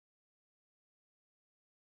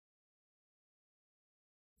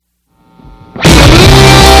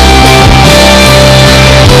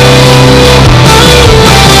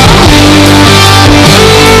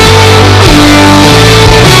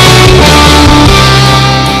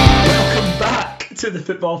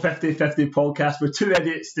the Football 50/50 podcast, where two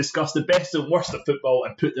idiots discuss the best and worst of football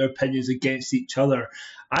and put their opinions against each other.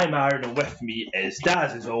 I'm Aaron, and with me is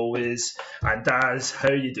Daz as always. And Daz, how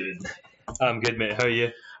are you doing? I'm good, mate. How are you?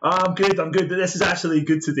 I'm good. This is actually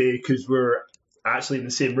good today because we're actually in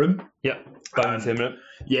the same room. Yeah, back in the same room.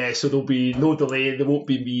 Yeah, so there'll be no delay. There won't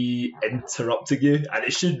be me interrupting you, and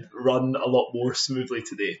it should run a lot more smoothly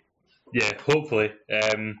today. Yeah, hopefully.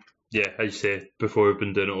 Yeah, as you say, before we've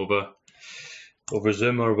been doing it over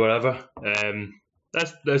Zoom or whatever.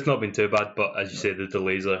 That's not been too bad, but as you say, the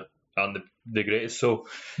delays aren't the greatest. So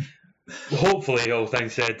hopefully, all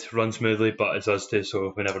things said, run smoothly. But it's us too,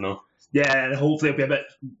 so we never know. Yeah, and hopefully it'll be a bit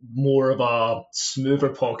more of a smoother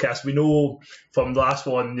podcast. We know from the last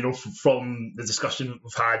one, from the discussion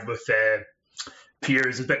we've had with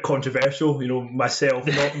Piers, it's a bit controversial. Myself,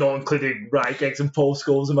 not including Ryan Giggs and Paul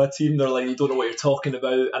Scholes in my team, they're like, you don't know what you're talking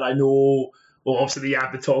about. And I know, well, obviously the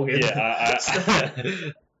Abertongan.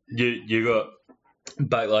 Yeah, you got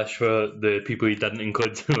backlash for the people you didn't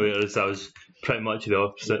include, whereas I was pretty much the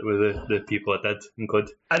opposite with the people I did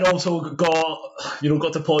include. And also got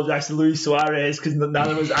to apologise to Luis Suarez because none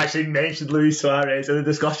of us actually mentioned Luis Suarez in the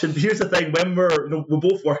discussion. But here's the thing: when we're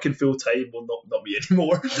both working full time, well, not me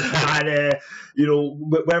anymore, and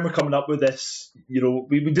when we're coming up with this, we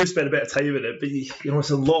do spend a bit of time with it, but it's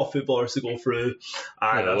a lot of footballers to go through,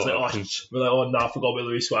 and I was like, I forgot about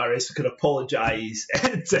Luis Suarez. So I could apologise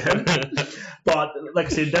to him, but like I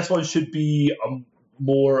said, this one should be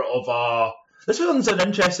more of a. This one's an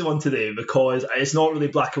interesting one today because it's not really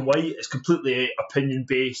black and white, it's completely opinion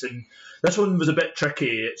based, and this one was a bit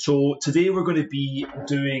tricky. So today we're going to be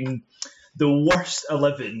doing the worst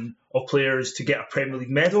 11 of players to get a Premier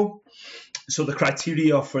League medal. So the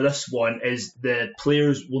criteria for this one is the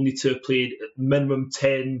players will need to have played minimum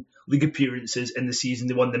 10 league appearances in the season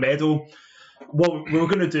they won the medal. What we were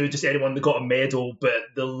going to do, just anyone that got a medal, but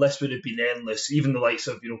the list would have been endless. Even the likes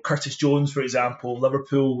of Curtis Jones, for example,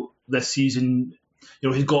 Liverpool this season,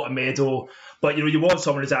 he's got a medal. But you want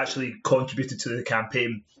someone who's actually contributed to the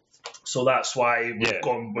campaign, so that's why we've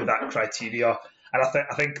gone with that criteria. And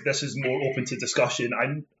I think this is more open to discussion.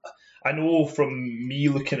 I know from me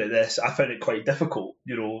looking at this, I found it quite difficult,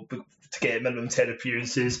 to get minimum 10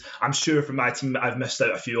 appearances. I'm sure for my team I've missed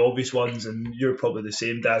out a few obvious ones, and you're probably the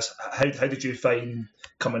same, Daz. How did you find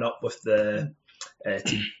coming up with the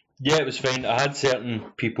team? Yeah, it was fine. I had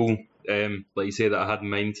certain people, like you say, that I had in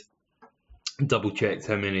mind, double-checked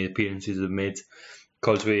how many appearances they've made,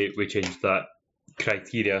 because we changed that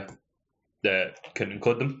criteria that couldn't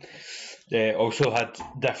include them. Also had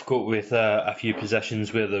difficult with a few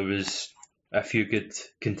positions where there was a few good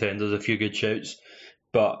contenders, a few good shouts,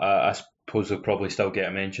 but I suppose they'll probably still get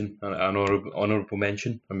a mention, an honourable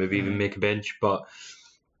mention, or maybe even make a bench. But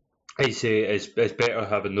I say it's better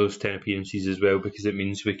having those 10 appearances as well, because it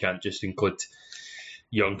means we can't just include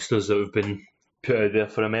youngsters that have been put out there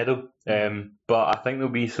for a medal. But I think there'll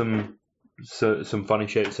be some funny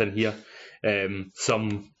shouts in here.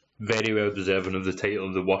 Some very well deserving of the title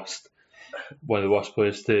of one of the worst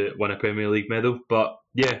players to win a Premier League medal. But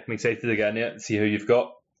yeah, I'm excited to get in it and see who you've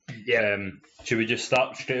got. Yeah. Should we just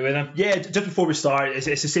start straight away then? Yeah, just before we start, it's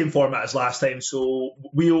the same format as last time. So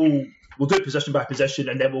we'll do it position by position,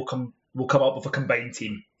 and then we'll come up with a combined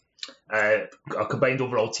team, a combined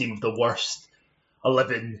overall team of the worst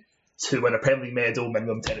 11 to win a Premier League medal,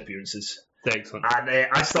 minimum 10 appearances. Excellent. And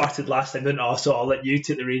I started last time, didn't I? So I'll let you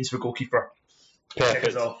take the reins for goalkeeper.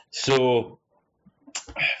 Perfect. So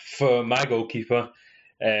for my goalkeeper,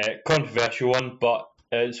 controversial one, but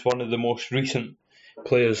it's one of the most recent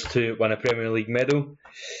players to win a Premier League medal,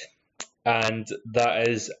 and that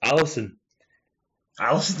is Alisson.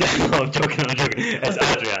 Alisson? No, I'm joking. It's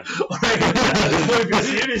Adrian.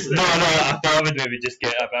 Seriously? No, I thought I would maybe just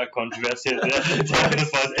get a bit of controversy at the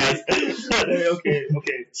podcast.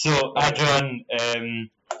 Okay. So Adrian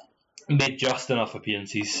made just enough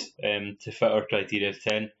appearances to fit our criteria of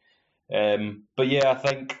 10. But yeah, I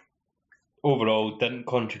think overall didn't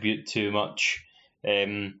contribute too much.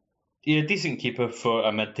 He's a decent keeper for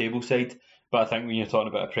a mid-table side, but I think when you're talking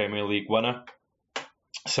about a Premier League winner,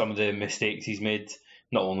 some of the mistakes he's made,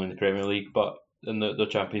 not only in the Premier League but in the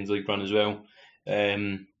Champions League run as well, a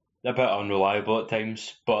bit unreliable at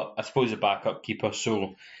times. But I suppose a backup keeper,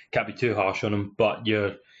 so can't be too harsh on him. But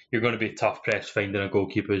you're going to be tough pressed finding a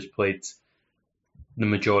goalkeeper who's played the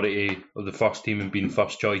majority of the first team and been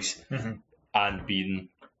first choice, and been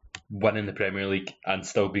winning the Premier League and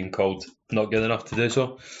still being called not good enough to do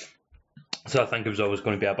so. So I think it was always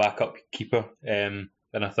going to be a backup keeper, and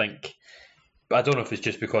I think, I don't know if it's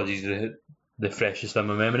just because he's the freshest in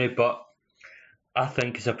my memory, but I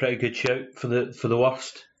think it's a pretty good shout for the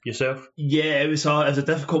worst. yourself? Yeah, it was a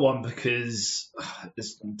difficult one because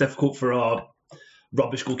it's difficult for a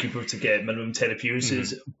rubbish goalkeeper to get minimum 10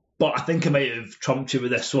 appearances. But I think I might have trumped you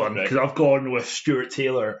with this one because I've gone with Stuart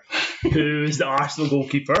Taylor, who is the Arsenal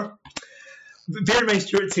goalkeeper. Bear in mind,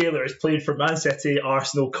 Stuart Taylor has played for Man City,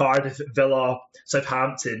 Arsenal, Cardiff, Villa,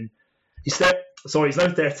 Southampton. He's now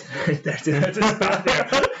 39.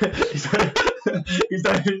 He's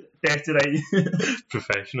now 39.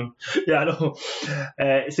 Professional. Yeah, I know.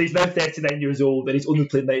 So he's now 39 years old and he's only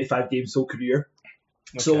played 95 games his whole career.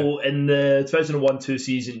 Okay. So in the 2001-2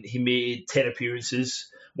 season, he made 10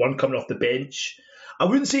 appearances, one coming off the bench. I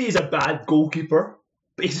wouldn't say he's a bad goalkeeper,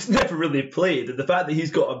 but he's never really played. And the fact that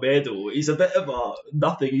he's got a medal, he's a bit of a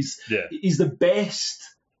nothing. He's the best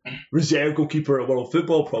reserve goalkeeper in world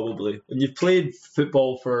football, probably. And you've played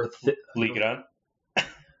football for... Lee Grant.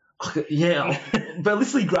 Yeah, but at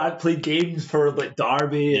least Lee Grant played games for like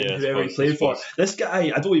Derby and whoever he played for. This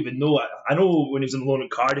guy, I don't even know. I know when he was on loan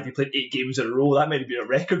at Cardiff, he played 8 games in a row. That might be a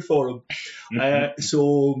record for him.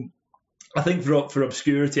 So I think for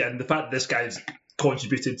obscurity and the fact that this guy's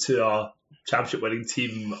contributed to a championship winning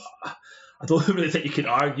team, I don't really think you can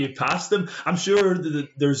argue past him. I'm sure that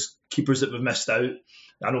there's keepers that we've missed out.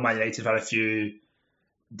 I know Man United have had a few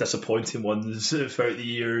disappointing ones throughout the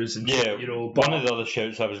years, and one of the other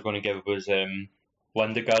shouts I was going to give was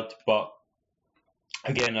Lindegaard, but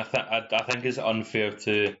again, I think it's unfair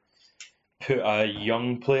to put a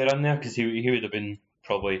young player in there because he would have been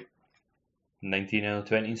probably 19 or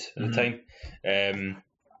 20s at the time, and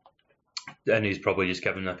he's probably just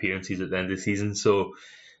given appearances at the end of the season, so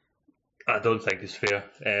I don't think it's fair.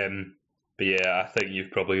 But yeah, I think you've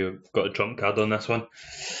probably got a trump card on this one.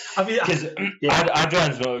 I mean, because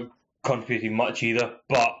Adrian's not contributing much either.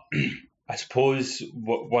 But I suppose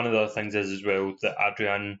one of the other things is as well that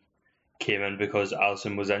Adrian came in because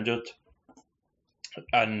Alisson was injured,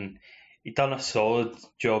 and he'd done a solid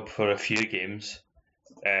job for a few games.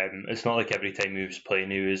 It's not like every time he was playing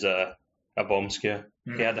he was a bomb scare.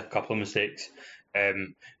 He had a couple of mistakes,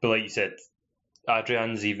 but like you said,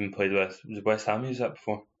 Adrian's even played with West Ham. Who's that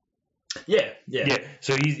before? Yeah.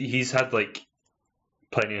 So he's had like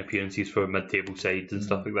plenty of appearances for mid-table sides and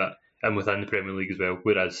stuff like that, and within the Premier League as well.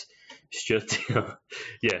 Whereas Stuart, he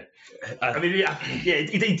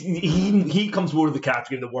comes more to the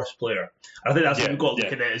category of the worst player. I think that's what we've got to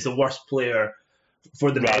look at it as the worst player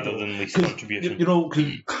for the rather medal. Than least contribution.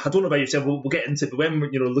 Cause I don't know about yourself. We'll get into it, but when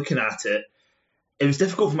we're looking at it, it was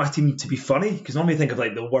difficult for my team to be funny because normally I think of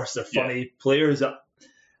like the worst or funny players.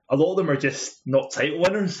 A lot of them are just not title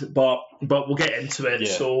winners, but we'll get into it. Yeah.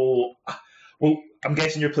 So, I'm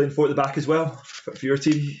guessing you're playing 4 at the back as well for your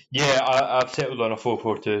team? Yeah, I've settled on a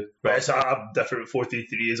 4-4-2. Right, so I'm different with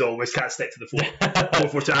 4-3-3 as always. Can't stick to the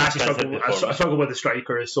 4-4-2. I struggle with the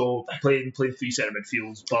striker, so playing 3 centre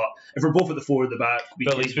midfields. But if we're both at the 4 at the back...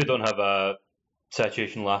 But at least we don't have a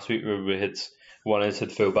situation last week where we had... One has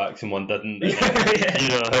had full-backs and one didn't.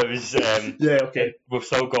 It was... okay. We've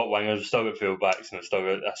still got wingers, we've still got full-backs, and we've still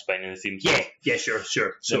got a spine in the team. So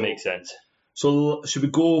sure. That makes sense. So, should we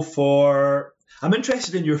go for... I'm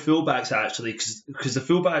interested in your full-backs, actually, because the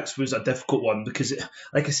full-backs was a difficult one, because,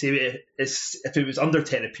 like I say, if it was under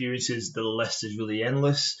 10 appearances, the list is really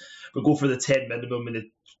endless. But go for the 10 minimum in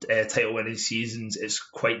the title-winning seasons, it's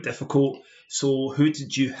quite difficult. So, who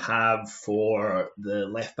did you have for the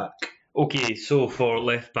left-back? Okay, so for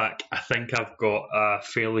left back, I think I've got a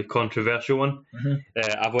fairly controversial one.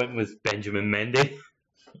 I went with Benjamin Mendy.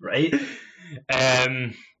 Right.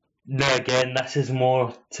 Now again, this is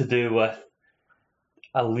more to do with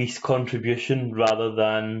a least contribution rather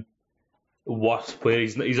than worst player.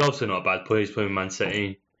 He's obviously not a bad player. He's playing Man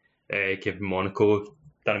City, came from Monaco,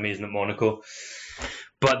 done amazing at Monaco.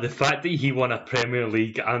 But the fact that he won a Premier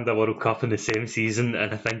League and a World Cup in the same season,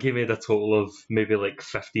 and I think he made a total of maybe like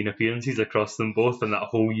 15 appearances across them both in that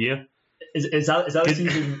whole year. Is that the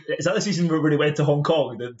season? Is that the season where he went to Hong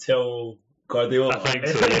Kong until Guardiola? I think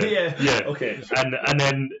so. Yeah. Okay. And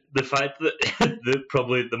then the fact that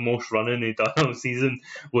probably the most running he done all season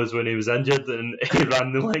was when he was injured and he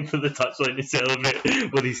ran the length of the touchline to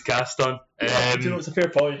celebrate with his cast on. Do you know it's a fair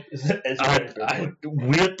point?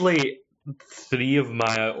 Weirdly, 3 of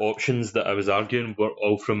my options that I was arguing were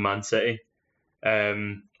all from Man City.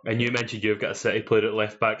 And you mentioned you've got a City player at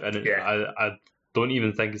left back, and I don't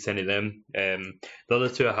even think it's any of them. The other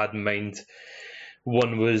 2 I had in mind,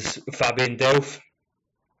 one was Fabian Delph,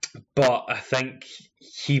 but I think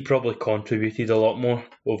he probably contributed a lot more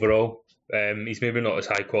overall. He's maybe not as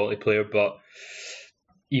high quality player, but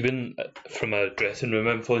even from a dressing room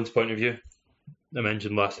influence point of view, I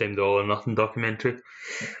mentioned last time, the All or Nothing documentary.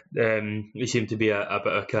 He seemed to be a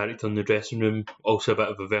bit of a character in the dressing room, also a bit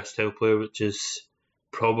of a versatile player, which is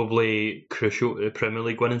probably crucial to the Premier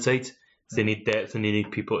League winning sides. They need depth and they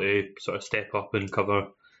need people to sort of step up and cover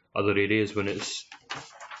other areas when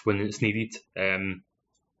it's needed.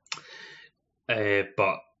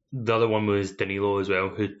 But the other one was Danilo as well,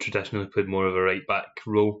 who traditionally played more of a right back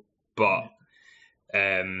role. But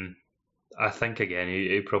I think again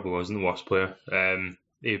he probably wasn't the worst player.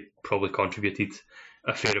 He probably contributed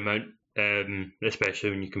a fair amount,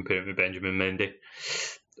 especially when you compare him with Benjamin Mendy.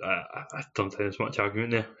 I don't think there's much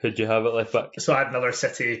argument there. Who'd you have at left back? So I had another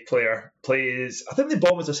City player. Plays, I think they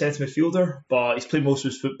bought him as a centre midfielder, but he's played most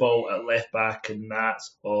of his football at left back, and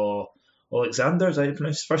that's Alexander. Is that how you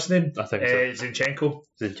pronounce his first name? I think so.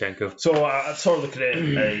 Zinchenko. So I'm sort of looking at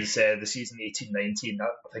it as the season 18-19. I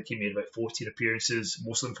think he made about 14 appearances,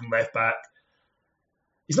 most of them from left back.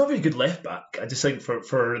 He's not a very good left back. I just think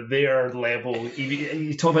for their level,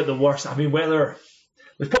 you talk about the worst. I mean, whether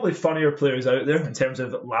there's probably funnier players out there in terms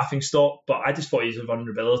of laughing stock, but I just thought he's a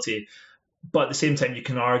vulnerability. But at the same time, you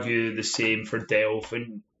can argue the same for Delph.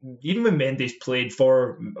 And even when Mendy's played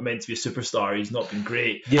for, meant to be a superstar, he's not been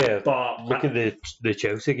great. Yeah, but look at the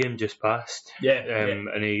Chelsea game just passed.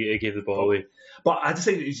 And he gave the ball away. But I just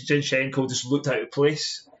think Zinchenko just looked out of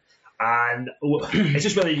place. And it's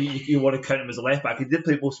just whether you want to count him as a left back. He did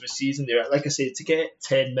play most of his season there. Like I said, to get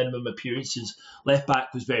 10 minimum appearances, left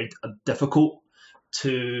back was very difficult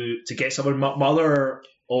to get someone. My other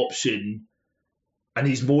option, and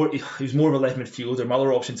he was more of a left midfielder. My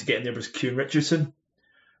other option to get in there was Kieran Richardson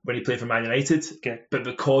when he played for Man United. Okay. But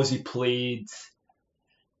because he played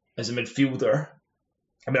as a midfielder,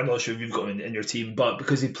 I mean, I'm not sure if you've got him in your team, but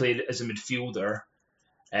because he played as a midfielder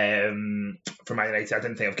for Man United, I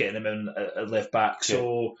didn't think of getting him in at left back.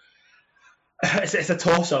 So it's a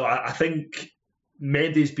toss-up. I think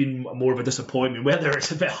Mendy's been more of a disappointment. Whether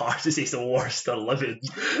it's a bit hard to say it's the worst of living.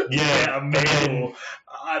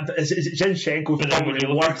 Zinchenko's probably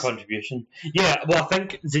the worst contribution. Yeah, well, I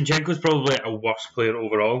think Zinchenko's probably a worse player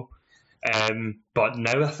overall. But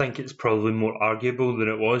now I think it's probably more arguable than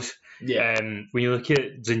it was. Yeah. When you look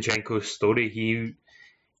at Zinchenko's story,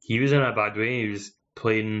 he was in a bad way. He was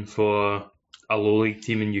playing for a low league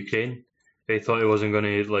team in Ukraine. He thought he wasn't going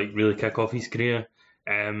to really kick off his career.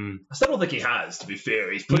 I still don't think he has, to be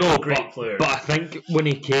fair. He's played a great player. But I think when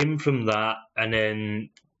he came from that, and then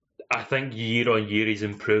I think year on year he's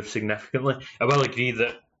improved significantly. I will agree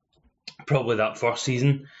that probably that first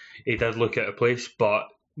season he did look out of place, but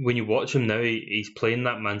when you watch him now, he's playing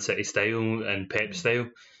that Man City style and Pep style.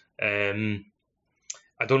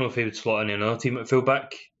 I don't know if he would slot in another team at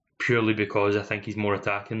fullback, purely because I think he's more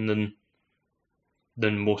attacking than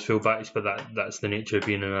most fullbacks, but that's the nature of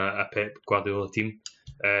being in a Pep Guardiola team.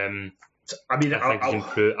 I mean, I think he's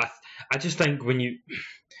improved. I just think when you,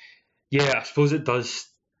 I suppose it does.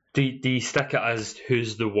 Do you stick it as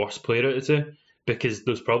who's the worst player out of the two? Because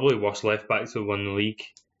there's probably worse left backs who won the league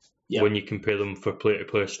when you compare them for player to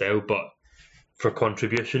player style, but for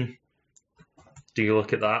contribution, do you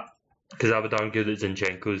look at that? Because I would argue that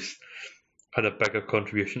Zinchenko's had a bigger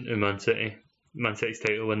contribution to Man City's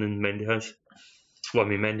title win than Mendy has. Well, I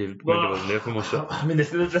mean, Mendy wasn't there for most of it. I mean,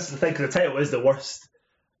 this is the thing, because the title is the worst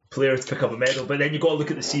player to pick up a medal, but then you've got to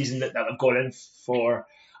look at the season that I've gone in for.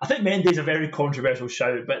 I think Mendy's a very controversial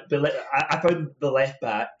shout, but I found the left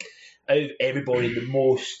back out of everybody the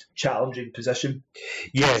most challenging position.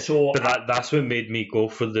 Yeah, so but that's what made me go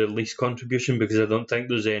for the least contribution, because I don't think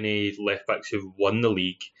there's any left backs who've won the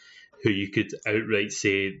league who you could outright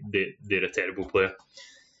say they're a terrible player.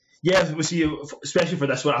 Yeah, we see, especially for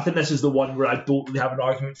this one. I think this is the one where I don't really have an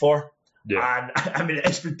argument for. Yeah. And I mean,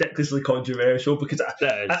 it's ridiculously controversial because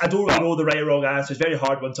I don't really know the right or wrong answer. It's a very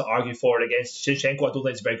hard one to argue for and against. Zinchenko, I don't think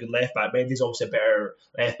it's a very good left back. Mendy's obviously a better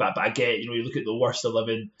left back, but I get, you look at the worst of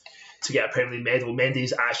living to get a Premier League medal.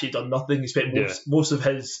 Mendy's actually done nothing. He spent most of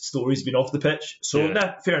his stories been off the pitch. So,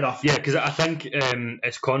 fair enough. Yeah, because I think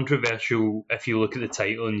it's controversial if you look at the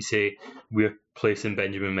title and you say we're placing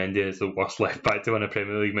Benjamin Mendy as the worst left back to win a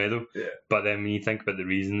Premier League medal. Yeah. But then when you think about the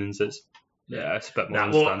reasonings, it's a bit more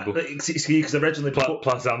understandable. Because originally...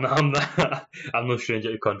 Plus, I'm no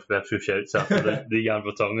stranger to controversial shouts after the Jan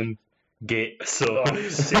Vertonghen gate, so I'm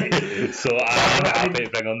happy to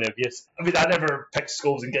bring on the abuse. I mean, I never picked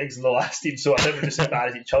Scholes and Giggs in the last team, so I never just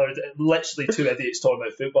embarrassed each other. Literally two idiots talking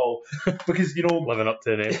about football, because living up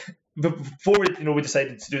to the name. Before we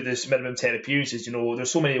decided to do this minimum 10 appearances,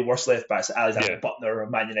 there's so many worse left backs. Alexander Butler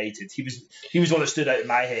of Man United, he was one that stood out in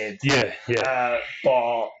my head.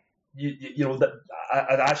 But that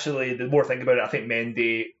I actually, the more I think about it, I think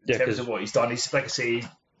Mendy, in terms of what he's done, he's, like I say,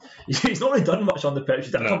 he's not really done much on the pitch.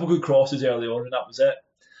 He's done a couple of good crosses early on, and that was it.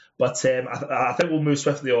 But I think we'll move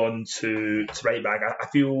swiftly on to right back. I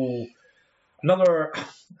feel another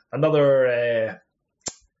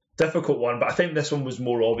difficult one, but I think this one was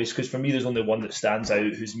more obvious because for me, there's only one that stands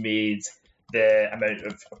out who's made the amount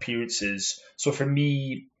of appearances. So for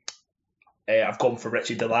me, I've gone for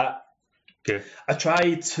Richie Delat. Okay. I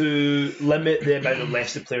tried to limit the amount of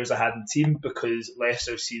Leicester players I had in the team because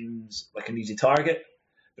Leicester seems like an easy target,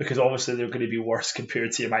 because obviously they're going to be worse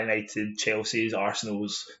compared to Man United, Chelsea's,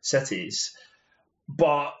 Arsenal's, City's.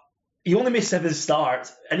 But he only made 7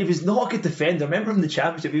 starts, and he was not a good defender. I remember him in the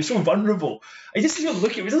Championship, he was so vulnerable. I just didn't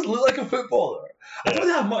look at him, he doesn't look like a footballer. I don't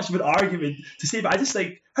have much of an argument to say, but I just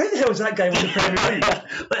like, how the hell is that guy won the Premier League?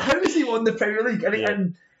 Like, how has he won the Premier League?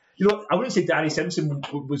 And you know, I wouldn't say Danny Simpson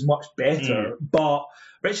was much better, but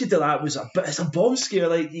Richie Delat was it's a bomb scare.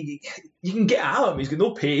 Like, you can get at him. He's got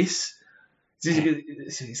no pace.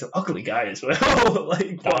 He's an ugly guy as well.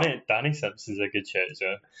 Like, Danny Simpson's a good shout as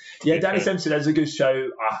well. Yeah, Danny Simpson is a good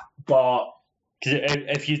shout, but because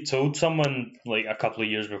if you told someone like a couple of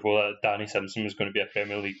years before that Danny Simpson was going to be a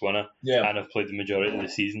Premier League winner and have played the majority of the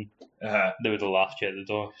season, they would have laughed you at the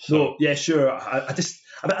door. So no, yeah, sure. I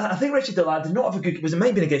think Richie Delat did not have a good. It might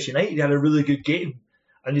have been against United. He had a really good game,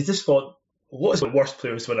 and you just thought, what is the worst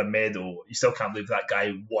players to win a medal? You still can't believe that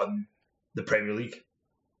guy won the Premier League.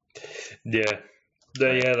 Yeah,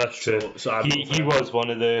 that's true. So he was one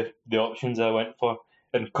of the options I went for.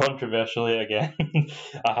 And controversially again,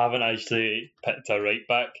 I haven't actually picked a right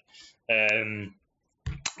back,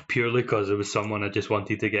 purely because it was someone I just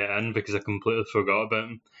wanted to get in because I completely forgot about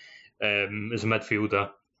him. As a midfielder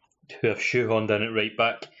who I've shoehorned in at right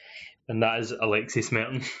back, and that is Alexis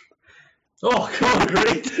Merton. Oh, God,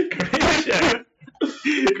 great shout.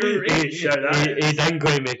 Great shout. He didn't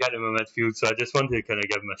quite make it into my midfield, so I just wanted to kind of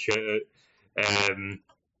give him a shout out.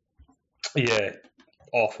 Yeah,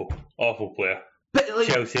 awful player. But like,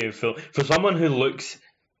 Chelsea for someone who looks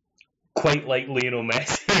quite like Lionel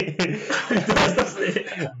Messi,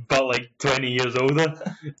 but like 20 years older,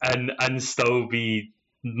 and still be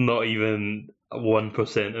not even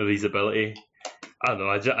 1% of his ability. I don't know.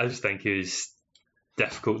 I just think he was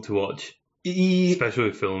difficult to watch, especially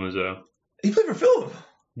with Fulham as well. He played for Fulham.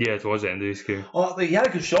 Yeah, towards the end of his career. Oh, he had a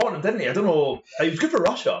good shot on him, didn't he? I don't know. He was good for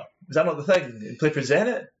Russia. Is that not the thing? He played for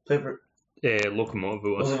Zenit. Played for. Lokomotiv it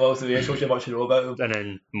was. Lokomotiv, yeah, so much you know about him. And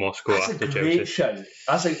then Moscow That's after a Chelsea. Great shout.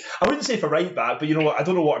 That's like, I wouldn't say for right back, but you know what? I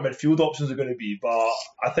don't know what our midfield options are going to be, but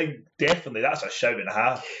I think definitely that's a shout and a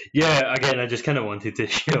half. Yeah, again, I just kind of wanted to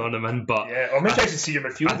shit on him in, but yeah, I'm interested to see your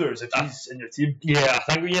midfielders if he's in your team. Yeah, I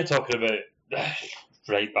think when you're talking about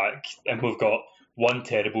right back, and we've got one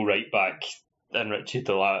terrible right back and Richie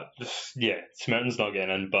Delat, yeah, Smerton's not getting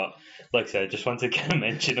in, but like I said, I just wanted to kind of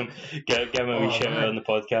mention him, give him a wee shout out on the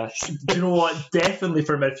podcast. Do you know what? Definitely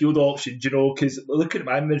for midfield options, you know, because looking at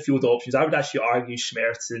my midfield options, I would actually argue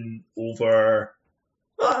Smerton over.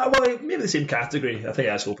 Well, maybe the same category. I think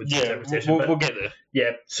that's open to interpretation. We'll get there.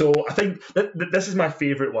 Yeah, so I think this is my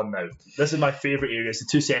favourite one now. This is my favourite area. It's the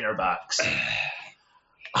 2 centre backs.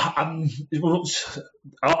 I'll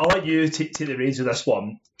let you take the reins of this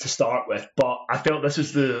one to start with, but I felt this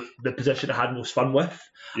was the position I had most fun with.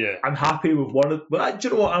 Yeah, I'm happy with one of. Well, do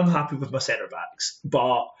you know what? I'm happy with my centre backs,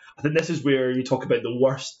 but I think this is where you talk about the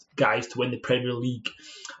worst guys to win the Premier League,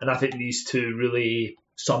 and I think these two really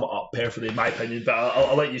sum it up perfectly, in my opinion. But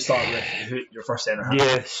I'll let you start with your first centre half.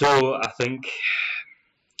 Yeah, so I think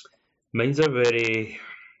mine's are very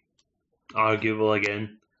arguable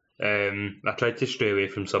again. I tried to stray away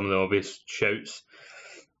from some of the obvious shouts.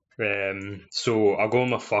 So I'll go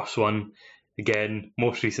on my first one. Again,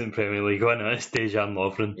 most recent Premier League winner is Dejan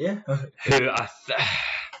Lovren. Yeah. Who I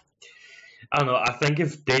don't know. I think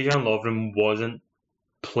if Dejan Lovren wasn't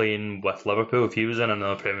playing with Liverpool, if he was in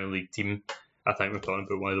another Premier League team, I think we're talking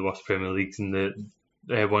about one of the worst Premier Leagues in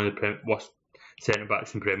the one of the worst centre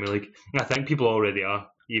backs in Premier League. And I think people already are,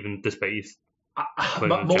 even despite his.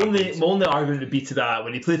 My only argument would be to that,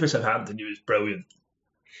 when he played for Southampton, he was brilliant.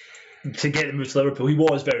 To get him to Liverpool, he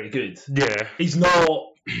was very good. Yeah. He's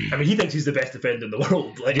not. I mean, he thinks he's the best defender in the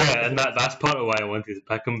world. Like, yeah, and that's part of why I wanted to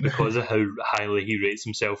pick him, because of how highly he rates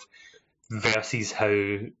himself versus how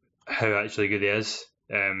actually good he is.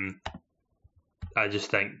 I just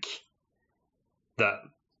think that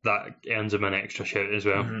earns him an extra shout as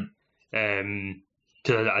well. Mm-hmm.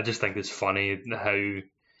 I just think it's funny how,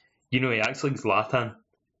 you know, he acts like Zlatan.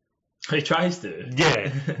 He tries to.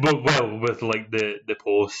 Yeah, well, with like the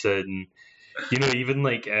posts and, you know, even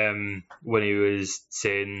like when he was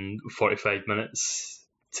saying 45 minutes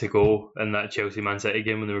to go in that Chelsea-Man City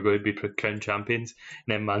game when they were going to be crowned champions,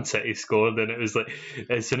 and then Man City scored, and it was like,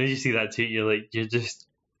 as soon as you see that tweet, you're like, you're just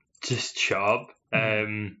shut up.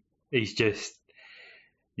 He's just,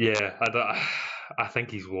 yeah, I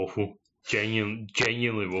think he's woeful.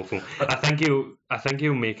 Genuinely woeful. I think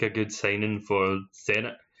he'll make a good signing for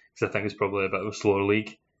Zenit, because I think it's probably a bit of a slower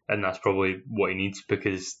league, and that's probably what he needs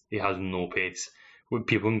because he has no pace.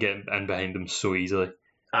 People can get in behind him so easily.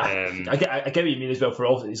 I get what you mean as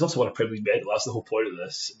well. He's also won a Premier League medal. That's the whole point of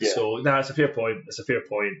this. Yeah. So it's a fair point.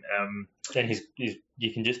 And he's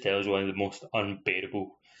you can just tell he's one of the most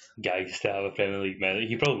unbearable guys to have a Premier League medal.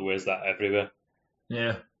 He probably wears that everywhere.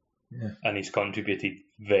 Yeah. And he's contributed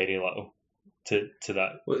very little to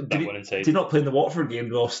that winning side. Did he not play in the Watford game?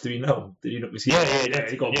 They lost 3-0. Did he not?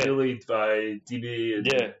 He got bullied by Dini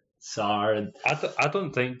and Sarr. And I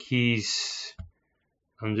don't think he's.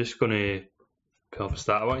 I'm just going to pull up a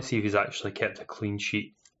stat. I want to see if he's actually kept a clean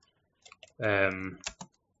sheet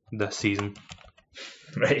this season.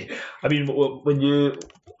 Right. I mean,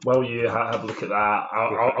 while you have a look at that,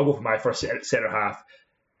 I'll go for my first centre half.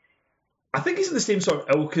 I think he's in the same sort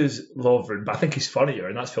of ilk as Lovren, but I think he's funnier,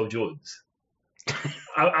 and that's Phil Jones.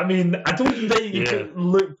 I mean, I don't think you can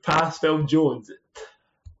look past Phil Jones.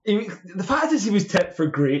 The fact is, he was tipped for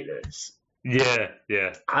greatness. Yeah.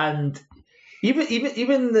 And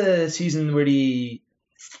even the season where he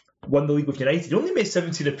won the league with United, he only made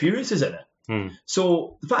 17 appearances in it.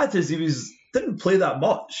 So the fact is, he didn't play that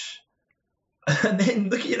much. And then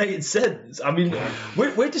look at United since. I mean,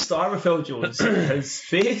 where to start with Phil Jones? His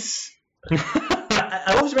face.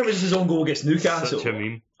 I always remember his own goal against Newcastle. Such a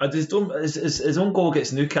meme. His own goal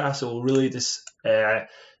against Newcastle really just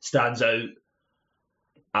stands out.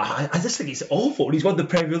 I just think he's awful. He's won the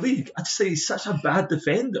Premier League. I just think he's such a bad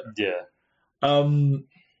defender. Yeah.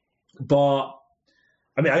 But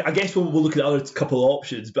I mean, I guess we'll look at the other couple of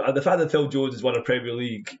options. But the fact that Phil Jones has won a Premier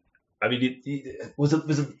League, I mean, was it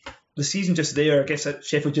the season just there? I guess at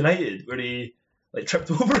Sheffield United where he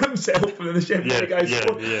tripped over himself and then the Sheffield United guy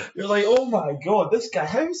scored. Yeah. You're like, oh my god, this guy!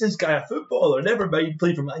 How is this guy a footballer? Never mind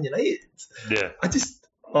playing for Man United. Yeah.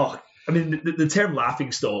 I mean, the term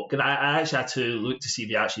laughing stock, and I actually had to look to see if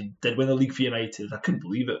he actually did win the league for United. I couldn't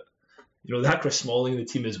believe it. You know, they had Chris Smalling in the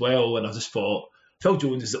team as well, and I just thought Phil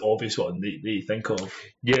Jones is the obvious one they think of.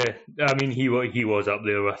 Yeah, I mean, he was up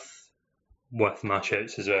there with my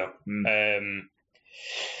shouts as well.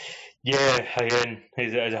 Yeah, again,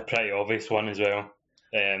 he's a pretty obvious one as well.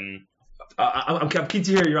 I'm keen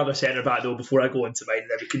to hear your other centre back though before I go into mine, and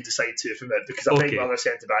then we can decide two from it because I think my other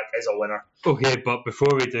centre back is a winner. Okay, but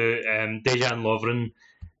before we do, Dejan Lovren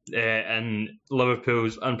in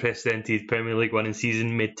Liverpool's unprecedented Premier League winning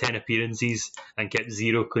season made 10 appearances and kept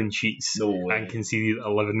 0 clean sheets and conceded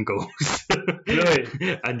 11 goals.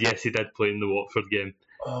 Really? And yes, he did play in the Watford game.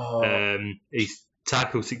 His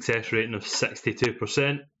tackle success rating of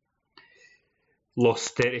 62%.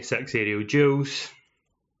 Lost 36 aerial duels.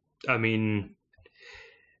 I mean,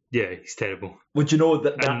 yeah, he's terrible. Would you know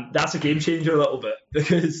that's a game changer a little bit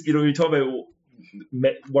because you talk about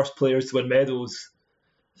worst players to win medals.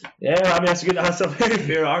 Yeah, I mean that's a very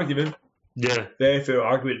fair argument. Yeah, very fair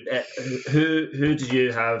argument. Who did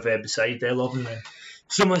you have beside Lovren then?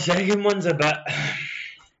 So my second one's a bit.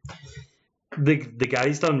 The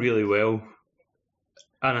guy's done really well,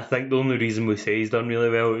 and I think the only reason we say he's done really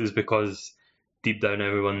well is because deep down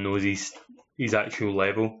everyone knows his actual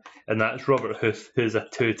level, and that's Robert Huth, who's a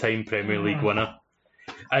 2-time Premier League winner.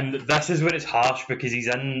 And this is where it's harsh because he's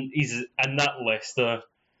in that Leicester,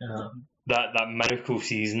 that miracle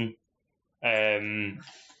season, but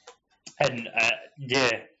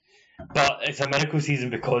it's a miracle season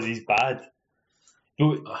because he's bad.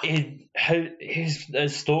 He's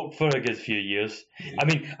Stoke for a good few years. I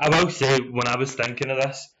mean, I will say when I was thinking of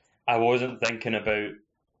this, I wasn't thinking about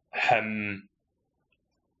him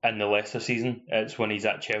in the Leicester season. It's when he's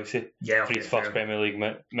at Chelsea for his first Premier League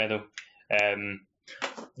medal.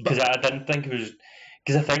 Because I didn't think it was.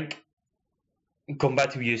 Because I think, going back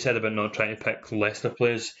to what you said about not trying to pick Leicester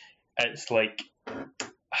players, it's like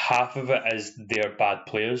half of it is they're bad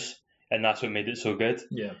players, and that's what made it so good.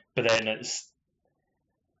 Yeah. But then it's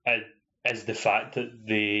the fact that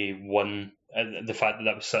they won, the fact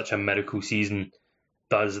that was such a miracle season,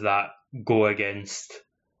 does that go against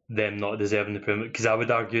them not deserving the Premier League? Because I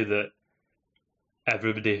would argue that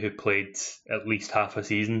everybody who played at least half a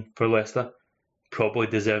season for Leicester probably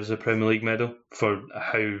deserves a Premier League medal for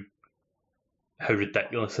how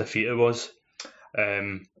ridiculous a feat it was. So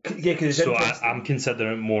I'm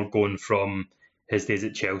considering it more going from his days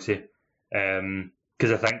at Chelsea,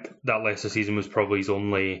 because I think that Leicester season was probably his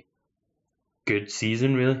only good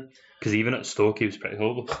season, really. Because even at Stoke, he was pretty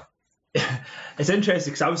horrible. It's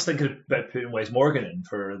interesting because I was thinking about putting Wes Morgan in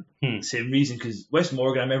for the same reason. Because Wes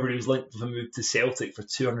Morgan, I remember he was linked with a move to Celtic for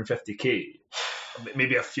 250k,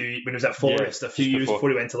 maybe when he was at Forest, a few years before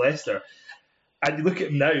he went to Leicester. And you look at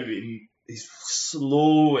him now, and he's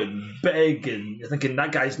slow and big, and you're thinking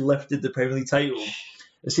that guy's lifted the Premier League title.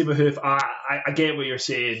 The same with Hoof. I get what you're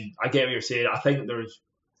saying. I think there's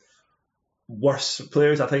worse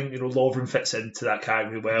players. I think Lovren fits into that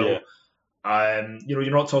category well. Yeah.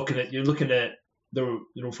 You're not talking. You're looking at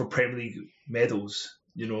for Premier League medals.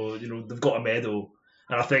 They've got a medal,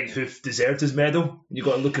 and I think Hoof deserved his medal. You've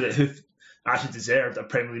got to look at it. Hoof actually deserved a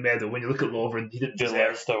Premier League medal. When you look at Lovren, he didn't deserve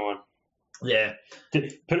Leicester one. Yeah.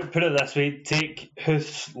 Put it this way: take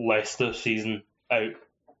Hoof's Leicester season out.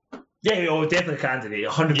 Yeah, definitely a candidate.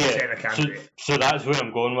 100% a candidate. So that's where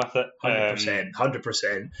I'm going with it.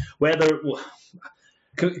 100%. Whether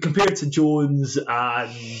compared to Jones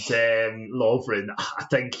and Lovren, I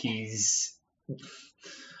think it's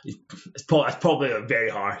probably very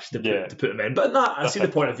harsh to put him in. But I see the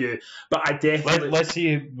point of view. But I definitely... Let's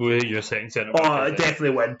see where your second centre back I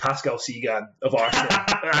definitely win Pascal Sigan of Arsenal.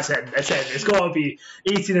 That's it. It's got to be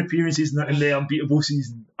 18 appearances in the unbeatable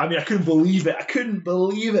season. I mean, I couldn't believe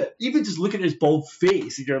it. Even just looking at his bald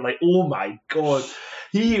face, and you're like, oh my God.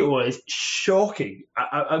 He was shocking.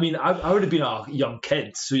 I mean, I would have been a young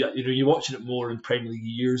kid, so you're watching it more in Premier League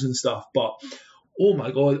years and stuff. But, oh my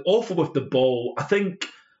God, awful with the ball. I think...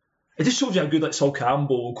 It just shows you how good like Sol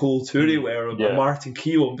Campbell and Cole Touré were and Martin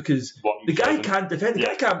Keown, because the guy can't defend, the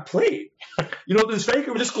guy can't play. The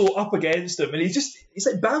striker would just go up against him, and he's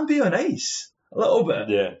like Bambi on ice, a little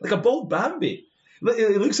bit, like a bald Bambi.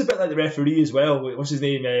 It looks a bit like the referee as well. What's his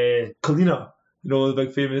name? Colina, the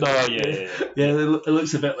big famous. Oh yeah. It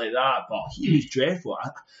looks a bit like that, but he was dreadful.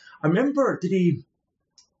 I remember, did he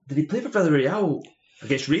play for Villarreal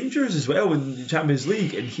against Rangers as well in the Champions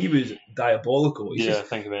League, and he was diabolical. He's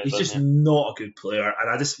just not a good player, and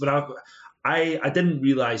I didn't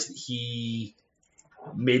realise that he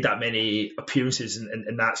made that many appearances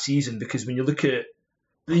in that season, because when you look at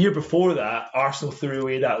the year before that, Arsenal threw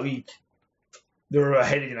away that league. They were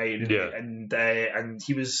ahead of United, and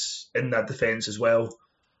he was in that defence as well.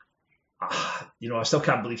 I still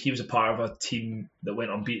can't believe he was a part of a team that went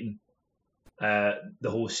unbeaten the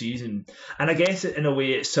whole season. And I guess in a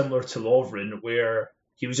way it's similar to Lovren, where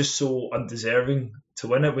he was just so undeserving to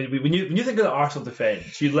win it. When you think of the Arsenal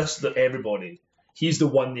defence, you list everybody. He's the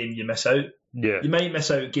one name you miss out. Yeah. You might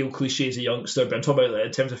miss out Gael Clichy as a youngster, but I'm talking about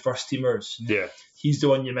in terms of first teamers. Yeah. He's the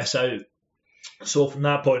one you miss out. So from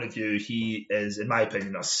that point of view, he is, in my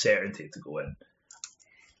opinion, a certainty to go in.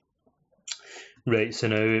 Right, so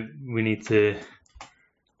now we need to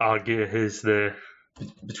argue who's the...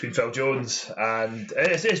 Between Phil Jones and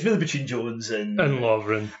it's really between Jones and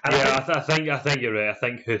Lovren. I think you're right. I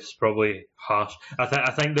think Hoof's probably harsh. I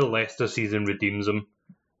think the Leicester season redeems him.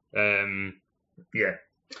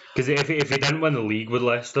 Because if he didn't win the league with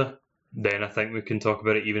Leicester, then I think we can talk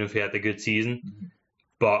about it, even if he had a good season. Mm-hmm.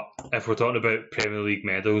 But if we're talking about Premier League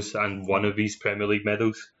medals, and one of these Premier League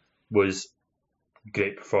medals was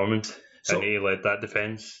great performance, and he led that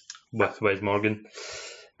defence with Wes Morgan.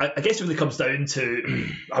 I guess it really comes down to,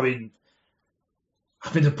 I mean,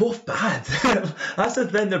 they're both bad. That's the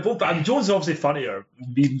thing, they're both bad. I mean, Jones is obviously funnier,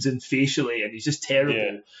 memes and facially, and he's just terrible.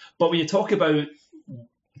 Yeah. But when you talk about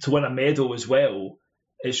to win a medal as well,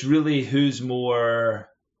 it's really who's more...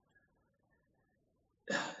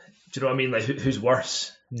 Do you know what I mean? Like, who's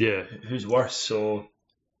worse? Yeah. Who's worse? So...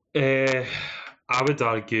 I would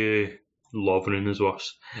argue Lovren is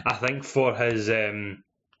worse. I think for his...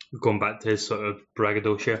 going back to his sort of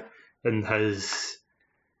braggadocio and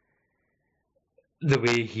the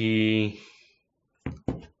way he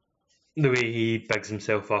bigs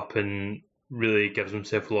himself up and really gives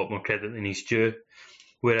himself a lot more credit than he's due.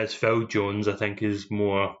 Whereas Phil Jones, I think, is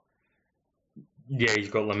more, he's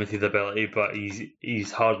got limited ability, but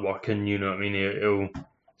he's hard working. You know what I mean? He'll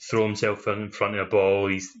throw himself in front of a ball.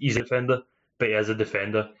 He's a defender, but he is a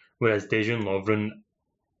defender. Whereas Dejan Lovren,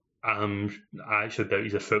 I actually doubt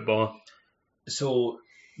he's a footballer. So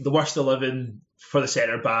the worst 11 for the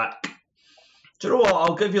centre back. Do you know what?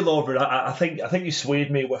 I'll give you Lovren. I think you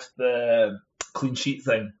swayed me with the clean sheet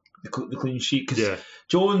thing. The clean sheet, because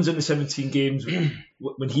Jones in the 17 games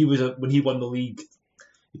when he won the league,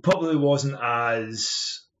 he probably wasn't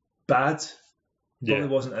as bad.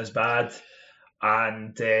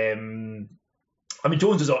 And I mean,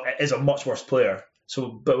 Jones is a much worse player. So,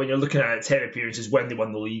 but when you're looking at 10 appearances when they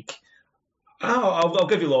won the league, I'll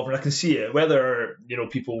give you Lovren. I can see it. Whether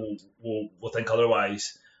people will think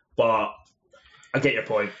otherwise, but I get your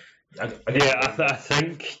point. I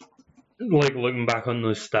think, like, looking back on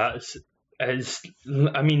those stats,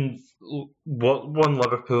 what won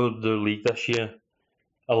Liverpool the league this year,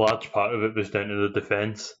 a large part of it was down to the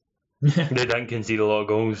defence. They didn't concede a lot of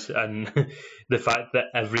goals, and the fact that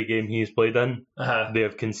every game he's played in, they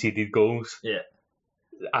have conceded goals. Yeah,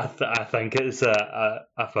 I think it's a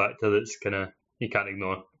factor that's you can't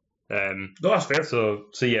ignore. No, that's fair. So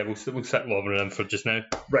yeah, we'll sit lobbing it in for just now.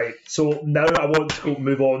 Right. So now I want to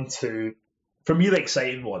move on to, for me, the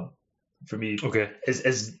exciting one. For me,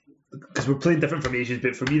 is because we're playing different formations,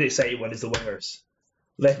 but for me, the exciting one is the wingers,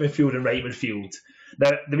 left midfield and right midfield.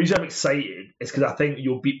 Now, the reason I'm excited is because I think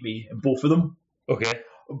you'll beat me in both of them. Okay.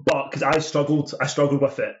 But because I struggled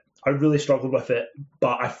with it. I really struggled with it.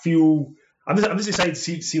 But I feel I'm just excited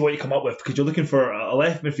to see what you come up with, because you're looking for a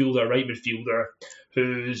left midfielder, a right midfielder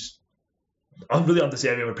who's really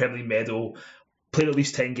undeserving of a Premier League medal, played at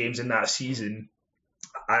least 10 games in that season.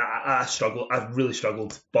 I struggled. I really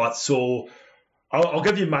struggled. But so I'll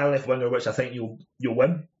give you my left winger, which I think you'll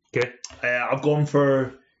win. Okay. I've gone for,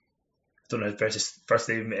 I don't know his first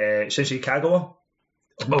name, Shinji Kagawa.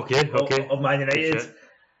 Okay. Of Man United.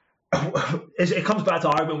 It comes back to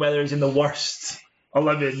arguing whether he's in the worst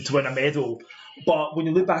 11 to win a medal. But when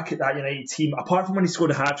you look back at that United team, apart from when he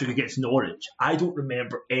scored a hat-trick against Norwich, I don't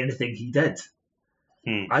remember anything he did.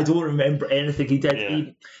 I don't remember anything he did.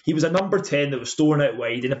 Yeah. He was a number 10 that was storing out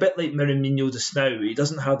wide, and a bit like Minamino just now, he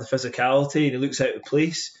doesn't have the physicality and he looks out of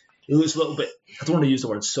place. He looks a little bit, I don't want to use the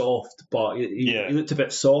word soft, but he looked a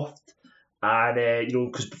bit soft. And,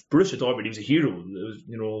 because Borussia Dortmund, he was a hero.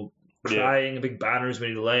 It was, crying, big banners when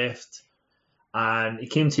he left. And he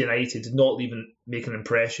came to United, did not even make an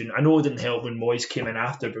impression. I know it didn't help when Moyes came in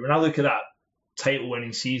after, but when I look at that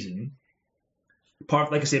title-winning season, apart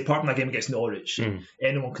from that game against Norwich,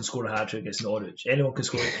 anyone can score a hat-trick against Norwich. Anyone can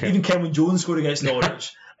score. Even Kenwyne Jones scored against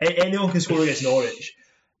Norwich. Anyone can score against Norwich.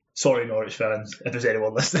 Sorry, Norwich fans, if there's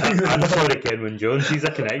anyone listening. I'm sorry, Kenwyne Jones. He's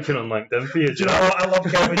a connection on LinkedIn for you. Do you know what? I love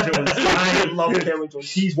Kenwyne Jones. I love Kenwyne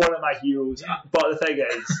Jones. He's one of my heroes. But the thing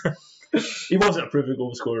is, he wasn't a proven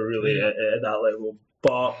goal scorer, really, at that level.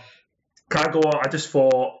 But Kagawa, I just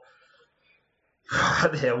thought,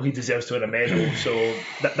 what the hell, he deserves to win a medal. So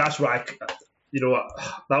that's why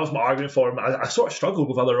that was my argument for him. I sort of struggled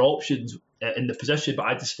with other options in the position, but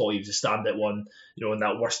I just thought he was a standout one, in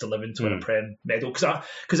that worst 11 to win a Prem medal. Because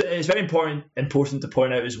it's very important to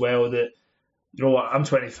point out as well that, I'm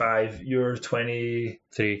 25, you're 23.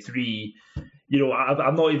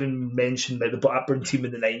 I've not even mentioned like the Blackburn team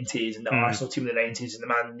in the 90s and the Arsenal team in the 90s and the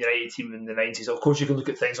Man United team in the 90s. Of course, you can look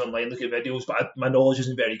at things online, look at videos, but my knowledge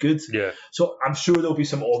isn't very good. Yeah. So I'm sure there'll be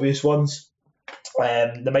some obvious ones.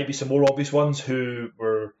 There might be some more obvious ones who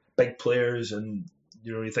were big players, and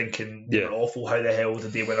you're thinking they were awful. How the hell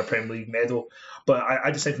did they win a Premier League medal? But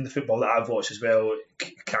I just think from the football that I've watched as well,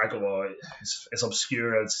 Kagawa is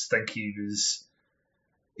obscure. I just think he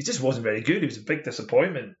just wasn't very good. He was a big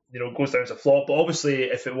disappointment. Goes down as a flop. But obviously,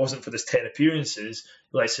 if it wasn't for his 10 appearances,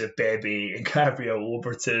 like Bebe and Gabriel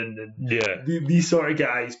Oberton and these sort of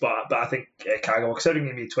guys, but I think Kagawa, considering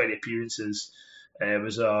he made 20 appearances,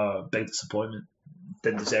 was a big disappointment.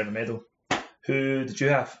 Didn't deserve a medal. Who did you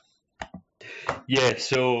have? Yeah,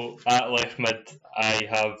 so at left mid, I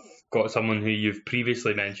have got someone who you've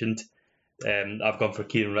previously mentioned. I've gone for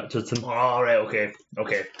Kieran Richardson. Oh, right, okay.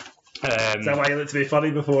 Is that why you looked to be funny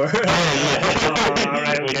before?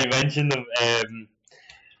 Right, when you mentioned them.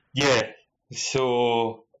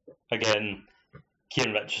 So, again,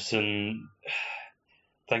 Kieran Richardson, I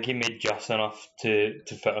think he made just enough to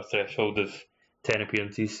fit a threshold of 10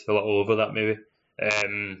 appearances, a little over that maybe.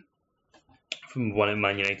 From one at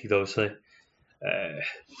Man United, obviously.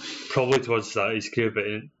 Probably towards the start of his career, but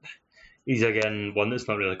he's again one that's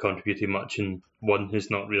not really contributed much, and one who's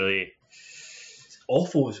not really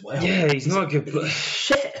awful as well. Yeah, he's not good.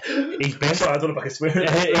 Shit. He's best. Sorry, I don't know if I can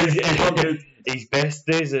swear. His best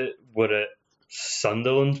days were at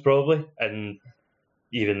Sunderland, probably, and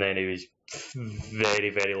even then he was very,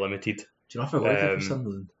 very limited. Do you know if I like him for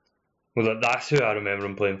Sunderland? Well, that's who I remember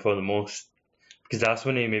him playing for the most, because that's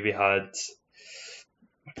when he maybe had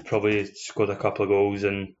probably scored a couple of goals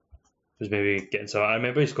and was maybe getting some. I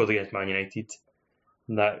remember he scored against Man United,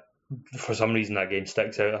 and that for some reason that game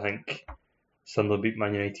sticks out. I think Sunderland beat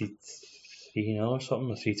Man United 3-0 or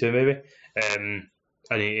something, or 3-2 maybe,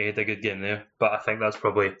 and he had a good game there. But I think that's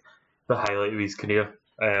probably the highlight of his career,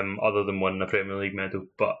 other than winning a Premier League medal.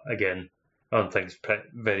 But again, I don't think it's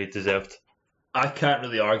very deserved. I can't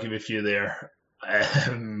really argue with you there.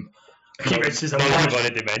 It's just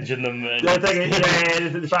wanted to mention them.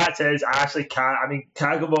 The fact is, I actually can't. I mean,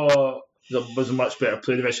 Kagawa was a much better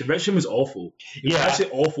player than Richardson. Richardson was awful. He was actually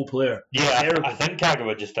an awful player. Yeah, Terrible. I think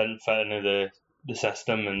Kagawa just didn't fit into the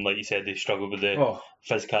system, and like you said, they struggled with the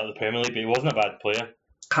physical of the Premier League, but he wasn't a bad player.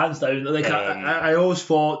 Hands down. Like I always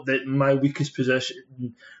thought that my weakest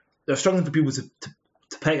position, they're struggling for people to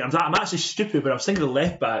pick. I'm actually stupid, but I was thinking of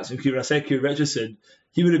left backs, and when I said Kieran Richardson,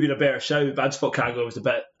 he would have been a better shout, but I just thought Kagawa was a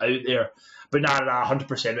bit out there. But nah, 100%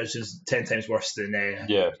 Richardson's 10 times worse than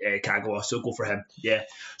Kagawa, so go for him. Yeah.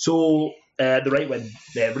 So the right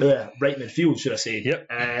midfield, should I say? Yep.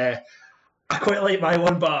 I quite like my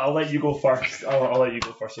one, but I'll let you go first. I'll let you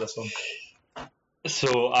go first for this one.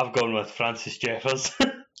 So I've gone with Francis Jeffers.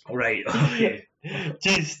 Right. Okay.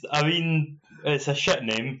 I mean, it's a shit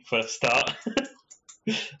name for a start.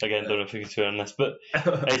 Again, don't know if we can swear on this, but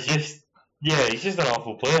it's just, he's just an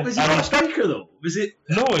awful player. Was he not a striker though? Was it?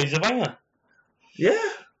 No, he's a winger. Yeah.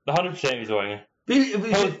 100% he's a winger.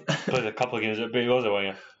 Played a couple of games, but he was a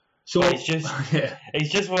winger. So but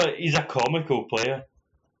he's a comical player.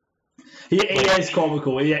 He is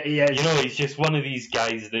comical. He is. You know, he's just one of these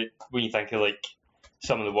guys that when you think of like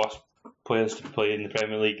some of the worst players to play in the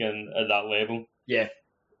Premier League and at that level. Yeah.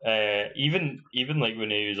 Even like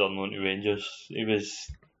when he was on loan to Rangers, he was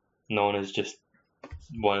known as just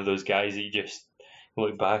one of those guys that you just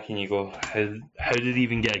look back and you go, how did he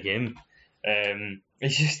even get a game?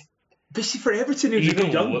 It's just. But see, for Everton, he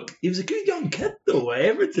was a good young kid though at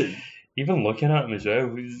Everton. Even looking at him as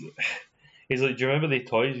well, he's like, do you remember the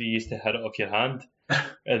toys you used to hit it off your hand?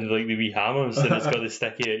 And like the wee hammers, and it's got the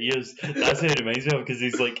sticky ears. That's what it reminds me of, because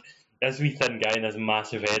he's like this wee thin guy in his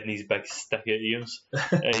massive head and these big sticky ears.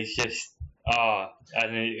 And he's just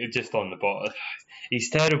and it just on the bottom. He's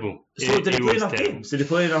terrible. So did he play enough games? Did he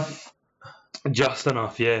play enough? Just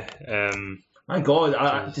enough, yeah. My God,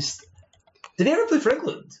 I just did he ever play for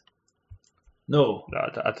England? No,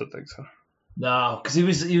 I don't think so. No, because he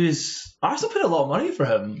was. Arsenal paid a lot of money for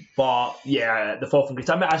him, but yeah, the fall from grace.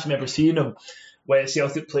 I actually remember seeing him when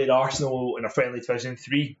Celtic played Arsenal in a friendly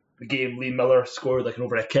 2003. The game Lee Miller scored like an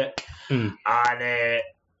over a kick, and I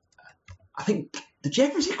think did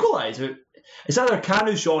Jeffers equalise? It's either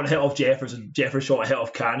Kanu shot a hit off Jeffers and Jeffers shot a hit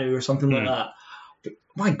off Kanu or something like that. But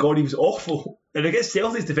my God, he was awful. And I guess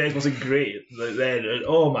Celtic's defence wasn't great then.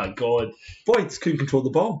 Oh my God, Boyd couldn't control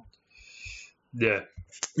the ball. Yeah.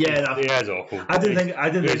 Yeah, he is awful. I didn't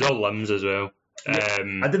think he's all limbs as well. I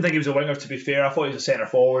didn't think he was a winger, to be fair. I thought he was a centre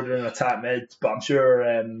forward or an attack mid, but I'm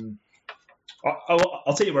sure.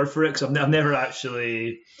 I'll take your word for it, because I've never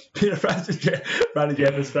actually been a Randy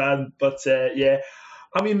Jeffers fan. But yeah,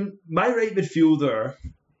 I mean, my right midfielder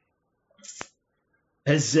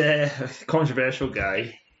is a controversial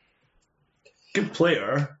guy, good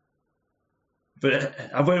player, but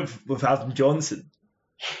I went with Adam Johnson.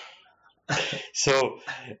 So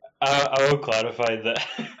I will clarify that.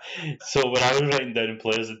 So when I was writing down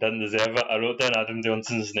players that didn't deserve it, I wrote down Adam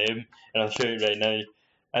Johnson's name, and I'll show you right now.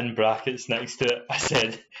 In brackets next to it, I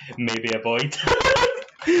said maybe a Boyd.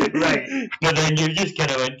 Right. But then you just kind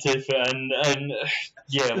of went to it, and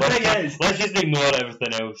yeah, let's just ignore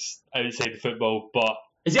everything else outside the football. But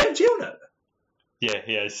is he out of jail now? Yeah,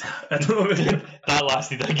 he is. I don't know. That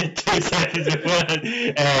lasted, I get 2 seconds before.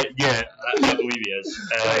 Yeah, I believe he is.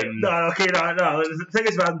 No. The thing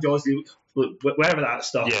is, Adam Johnson, look, whatever that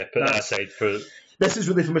stuff. Yeah, put that aside for. This is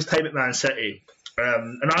really from his time at Man City,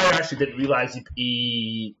 and I actually didn't realise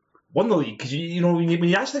he won the league, because you know when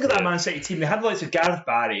you actually look at that Man City team, they had the likes of Gareth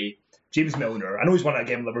Barry, James Milner. I know he's won it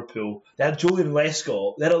again with Liverpool. They had Julian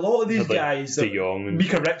Lescott. They had a lot of these guys, De Jong and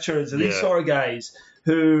Mika Richards, and these sort of guys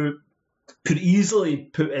who could easily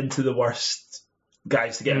put into the worst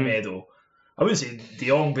guys to get a medal. I wouldn't say De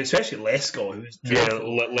Jong, but especially Lescott, who's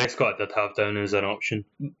dreadful. Yeah, Lescott did have down as an option.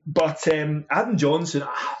 But Adam Johnson,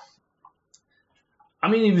 I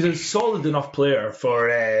mean, he was a solid enough player for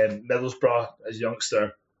Middlesbrough as a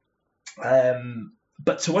youngster.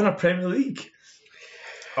 But to win a Premier League,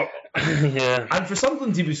 yeah. And for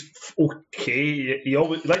Sunderland, he was okay. He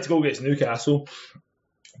always liked to go against Newcastle,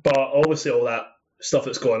 but obviously all that stuff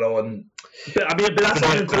that's going on. But I mean, that's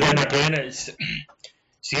all again, it's.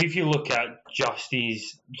 See, if you look at just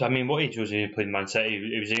his, I mean, what age was he when he played Man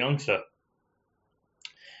City? He was a youngster.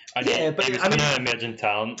 And but he was kind of an emerging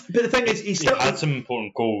talent. But the thing is, he had some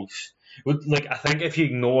important goals. Like, I think if you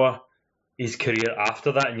ignore his career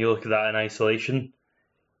after that and you look at that in isolation,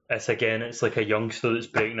 it's like a youngster that's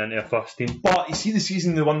breaking into a first team. But you see the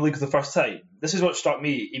season they won the league for the first time. This is what struck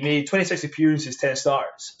me. He made 26 appearances, 10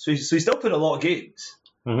 starts. So he still played a lot of games.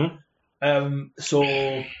 Mm-hmm.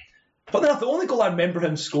 But then the only goal I remember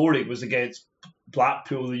him scoring was against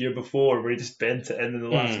Blackpool the year before, where he just bent it in the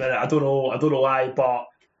last minute. I don't know why, but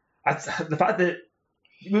the fact that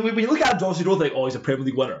when you look at him, Johnson, you don't think, oh, he's a Premier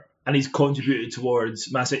League winner and he's contributed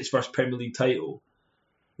towards Man City's first Premier League title.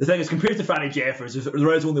 The thing is, compared to Franny Jeffers,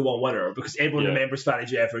 there is only one winner because everyone remembers Franny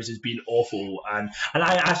Jeffers as being awful. And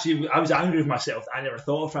I was angry with myself. I never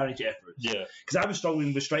thought of Franny Jeffers. Yeah. Because I was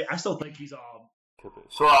struggling with strike. I still think he's a...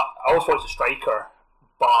 So I always thought he's a striker,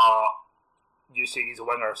 but you say he's a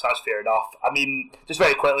winger, so that's fair enough. I mean, just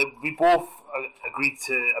very quickly, we both agreed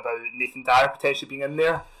about Nathan Dyer potentially being in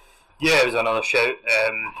there. Yeah, it was another shout.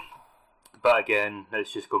 But again,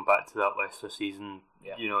 it's just going back to that Leicester season.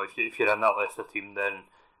 Yeah. You know, if you're in that Leicester team, then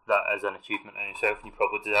that is an achievement in itself, and you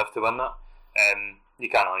probably deserve to win that. You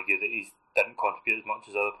can't argue that he didn't contribute as much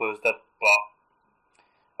as other players did, but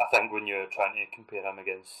I think when you're trying to compare him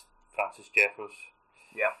against Francis Jeffers,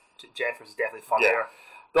 Jeffers is definitely funnier.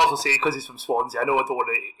 But also say because he's from Swansea, I know I don't want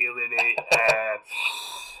to alienate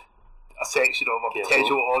a section of a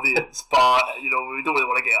potential audience, but we don't really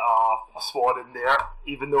want to get a Swan in there,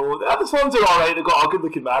 even though the Swans are alright. They've got a good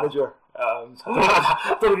looking manager. I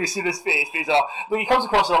don't know if you've seen his face, but he comes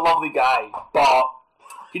across as a lovely guy, but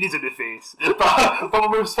he needs a new face. But we'll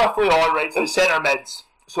move swiftly on, right, to the centre mids.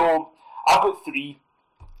 So I've got 3.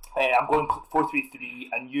 I'm going 4-3-3,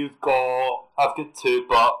 and you've got... I've got 2,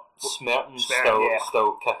 but Smerton's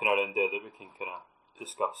still kicking around there that we can kind of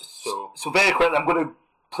discuss. So very quickly, I'm going to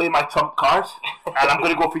play my trump card, and I'm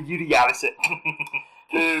going to go for Yuri Yaricic,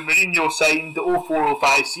 who Mourinho signed the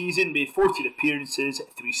 04-05 season, made 14 appearances,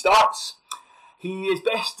 3 starts. He is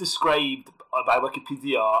best described by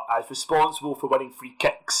Wikipedia as responsible for winning free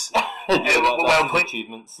kicks. That's his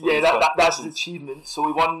achievements. Yeah, that's his achievement. So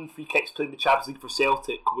he won free kicks playing the Champions League for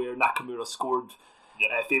Celtic, where Nakamura scored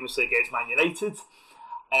famously against Man United.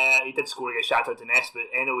 He did score against Shakhtar Donetsk, but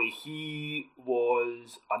anyway, he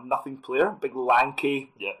was a nothing player, big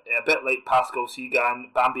lanky, a bit like Pascal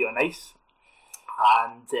Sigan, Bambi on ice,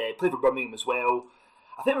 and played for Birmingham as well.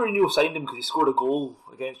 I think Mourinho signed him because he scored a goal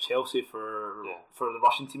against Chelsea for the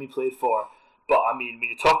Russian team he played for. But I mean, when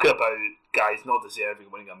you're talking about guys not deserving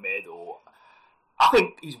of winning a medal, I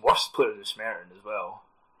think he's worse player than Smerton as well.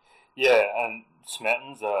 Yeah, and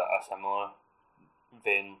Smerton's a similar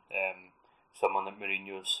vein. Someone that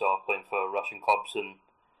Mourinho saw playing for Russian clubs and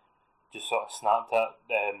just sort of snapped at.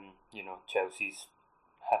 Chelsea's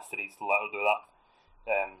history's littered with that,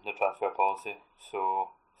 the transfer policy.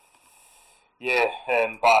 So,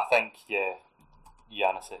 but I think,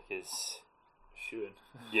 Janisic is... Shooing.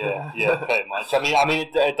 Yeah, pretty much. I mean,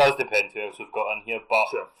 it does depend who else we've got in here, but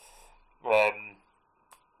sure.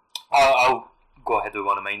 I'll go ahead with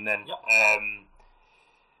one of mine then. Yep.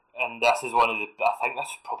 And this is I think this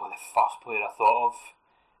is probably the first player I thought of,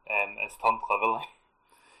 is Tom Cleverley.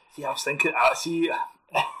 Yeah, I was thinking,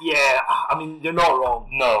 I mean, you're not wrong.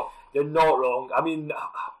 No. You're not wrong. I mean,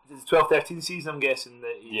 it's 12-13 season, I'm guessing.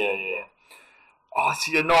 Yeah. Oh,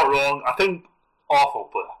 see, you're not wrong. I think... Awful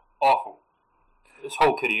player. Awful. His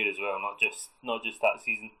whole career as well, not just that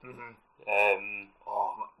season. Mm-hmm.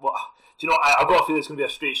 Do you know, I've got a feeling it's going to be a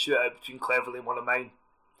straight shootout between Cleverley and one of mine.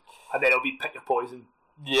 And then it'll be pick your poison.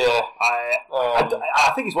 Yeah.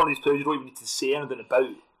 I think he's one of these players you don't even need to say anything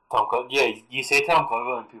about. Tom Cleverley. Yeah, you say Tom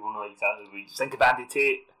Cleverley and people know exactly what you think of Andy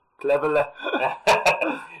Tate. Cleverley.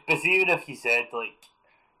 But see, even if you said, like,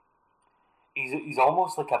 he's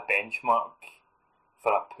almost like a benchmark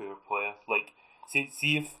for a poor player. Like, see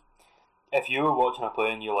if you were watching a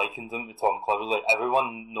player and you likened him to Tom Cleverley,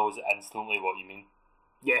 everyone knows instantly what you mean.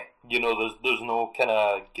 Yeah. There's no kind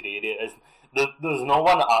of grey area. There's no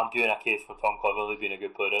one arguing a case for Tom Cleverley being a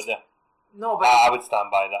good player out there. No, but I would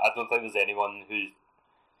stand by that. I don't think there's anyone who's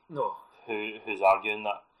arguing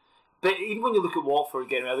that. But even when you look at Watford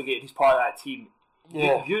getting relegated, he's part of that team.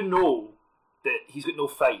 Yeah. You know that he's got no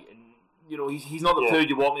fight, and he's not the player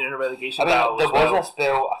you want in a relegation battle. There was a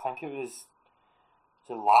spell. I think it was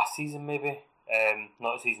last season, maybe.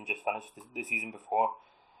 Not the season just finished. The season before,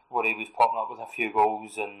 where he was popping up with a few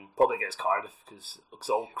goals and probably against Cardiff because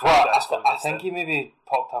all. I think he maybe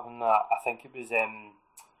popped up in that. I think it was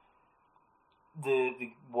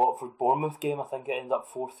the Watford Bournemouth game. I think it ended up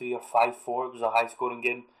 4-3 or 5-4. It was a high scoring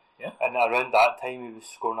game. Yeah. And around that time, he was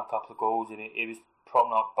scoring a couple of goals and he was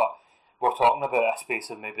propping up. But we're talking about a space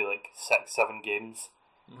of maybe like 6-7 games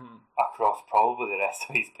across probably the rest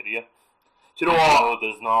of his career. Do you know what?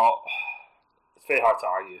 There's not. It's very hard to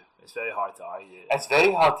argue. It's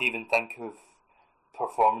very hard to even think of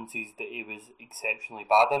performances that he was exceptionally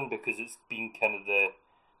bad in, because it's been kind of the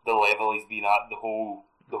level he's been at the whole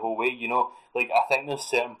way. Like, I think there's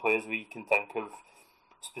certain players where you can think of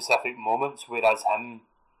specific moments, whereas him,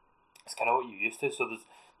 it's kind of what you're used to. So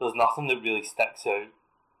there's nothing that really sticks out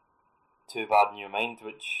too bad in your mind,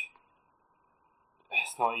 which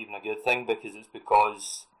it's not even a good thing because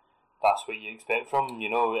that's what you expect from him. You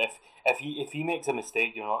know, if he makes a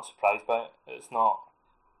mistake, you're not surprised by it. It's not,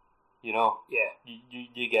 you know. Yeah.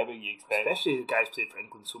 You get what you expect. Especially the guy's played for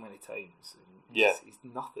England so many times. And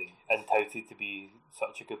he's nothing. And touted to be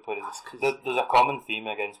such a good player. There's a common theme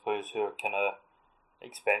against players who are kind of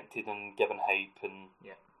expected and given hype, and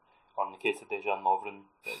on the case of Dejan Lovren,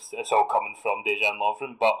 it's all coming from Dejan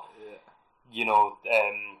Lovren, but you know,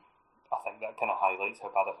 I think that kind of highlights how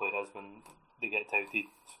bad a player is when they get touted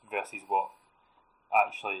versus what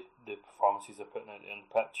actually the performances are putting out on the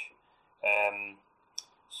pitch.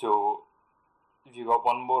 So, have you got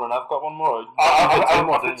one more and I've got one more? I've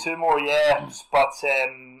got two more, yeah. But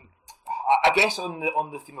I guess on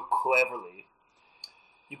the theme of cleverly,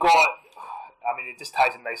 you got. I mean, it just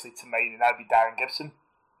ties in nicely to mine, and that'd be Darren Gibson.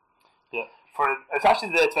 Yeah. It's actually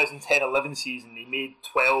the 2010-11 season. He made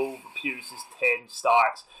 12 appearances, 10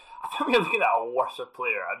 starts. I think we're looking at a worse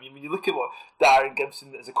player. I mean, when you look at what Darren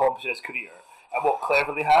Gibson has accomplished in his career and what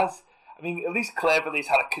Cleverley has, I mean, at least Cleverley's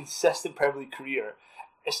had a consistent Premier League career.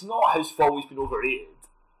 It's not his fault he's been overrated,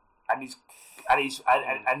 and he's.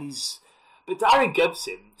 But Darren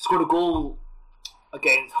Gibson scored a goal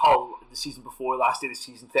against Hull the season before, last day of the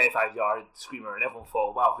season, 35-yard screamer, and everyone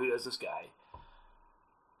thought, wow, who is this guy?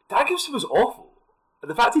 Darren Gibson was awful. And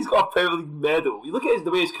the fact he's got a Premier League medal, you look at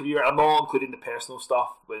the way his career, I'm not including the personal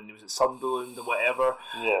stuff when he was at Sunderland and whatever,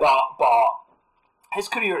 but his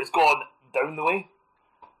career has gone down the way.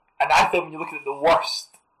 And I think when you're looking at the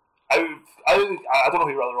worst, I don't know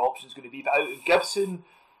who your other option is going to be, but out of Gibson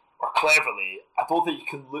or Cleverley, I don't think you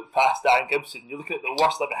can look past Darren Gibson. You're looking at the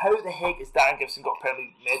worst level. How the heck has Darren Gibson got a Premier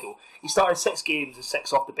League medal? He started 6 games and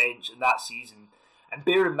 6 off the bench in that season. And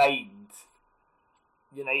bear in mind,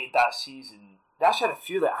 United that season, they actually had a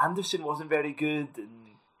few, like Anderson wasn't very good.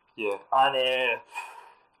 I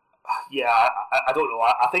don't know.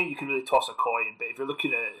 I think you can really toss a coin, but if you're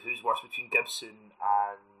looking at who's worse between Gibson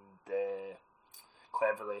and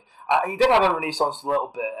Cleverley, he did have a renaissance a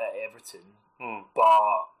little bit at Everton,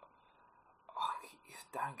 but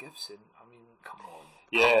Darren Gibson, I mean, come on.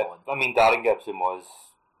 I mean, Darren Gibson was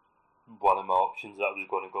one of my options that I was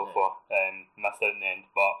going to go for. Missed out in the end,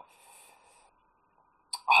 but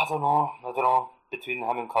I don't know. Between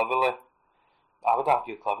him and Cleverley, I would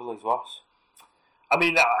argue Cleverley's worse. I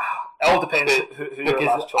mean, it all depends who your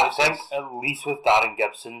last choice is. I think at least with Darren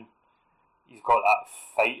Gibson, he's got that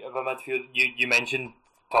fight of a midfield. You mentioned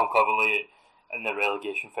Tom Cleverley in the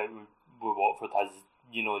relegation fight with Watford has,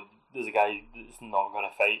 you know, there's a guy that's not going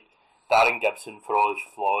to fight. Darren Gibson, for all his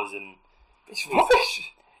flaws, and it's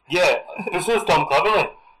rubbish. Yeah, but so is Tom Cleverley.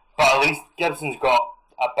 But at least Gibson's got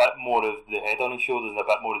a bit more of the head on his shoulders and a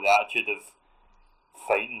bit more of the attitude of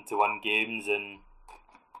fighting to win games. And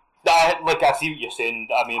I see what you're saying.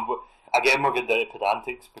 I mean, again, we're good at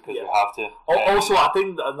pedantics because we have to. Also, I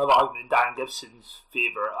think another argument in Darren Gibson's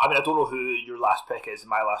favour. I mean, I don't know who your last pick is.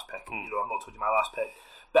 My last pick. You know, I've not told you my last pick,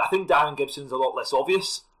 but I think Darren Gibson's a lot less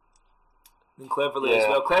obvious than Cleverley as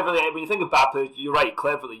well. Cleverley, when you think of bad players, you're right.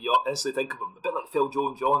 Cleverley, you instantly think of him a bit like Phil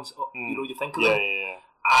Jones. You know, you think of him.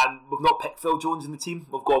 And we've not picked Phil Jones in the team.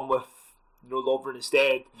 We've gone with Lovren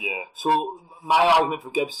instead. Yeah. So my argument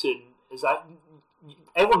for Gibson is that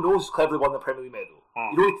everyone knows Cleverley won the Premier League medal.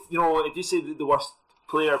 You know, if you say the worst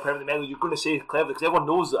player Premier League medal, you're going to say Cleverley because everyone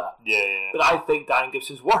knows that. But I think Darren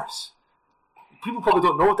Gibson's worse. People probably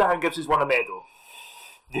don't know Darren Gibson's won a medal.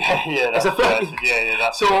 That's a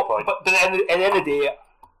so, but at the end of the day,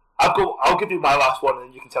 I'll give you my last one, and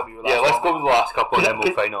then you can tell me your last one. Let's go with the last couple, and then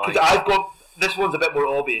we'll finalise. Because I've got this one's a bit more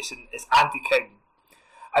obvious, and it's Andy King.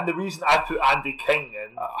 And the reason I put Andy King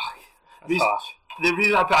in, the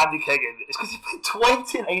reason I put Andy King in is because he played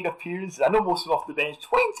 29 appearances. I know most of them off the bench.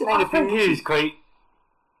 29 appearances. I think he's quite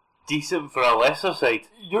decent for a lesser side.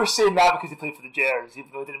 You're saying that because he played for the Gers,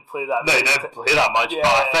 even though he didn't play that much. No, he didn't play that much, but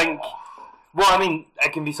I think. Well, I mean,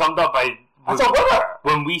 it can be summed up by as a winger.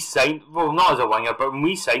 When we signed, well, not as a winger, but when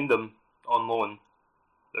we signed him on loan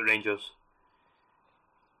at Rangers,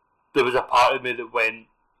 there was a part of me that went,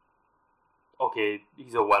 okay,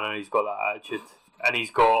 he's a winner, he's got that attitude, and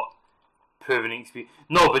he's got proven experience.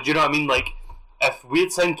 No, but do you know what I mean? Like, if we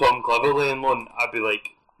had signed Tom Cleverley on loan, I'd be like,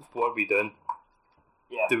 what are we doing?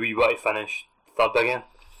 Yeah. Do we want to finish third again?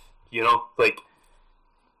 You know, like,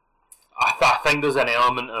 I think there's an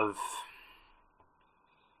element of,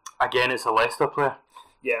 again, it's a Leicester player.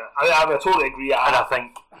 Yeah, I totally agree. And I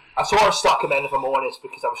think I sort of stuck him in, if I'm honest,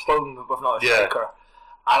 because I was struggling with not a striker,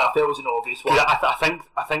 and I felt it was an obvious one. I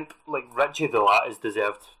think like Richie Delat is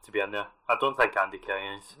deserved to be in there. I don't think Andy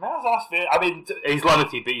King is. That's fair. I mean, he's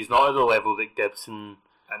limited, but he's not at the level that Gibson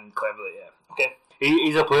and Cleverley. Yeah. Okay.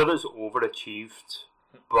 He's a player that's overachieved,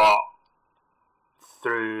 but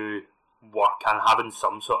through work and having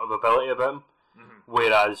some sort of ability about him.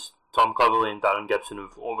 Whereas Tom Cleverley and Darren Gibson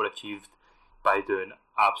have overachieved by doing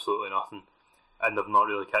absolutely nothing, and they've not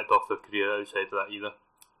really kicked off their career outside of that either.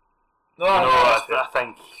 I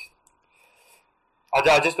think. I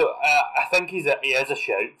think he is a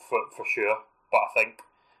shout for sure, but I think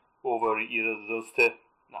over either of those two,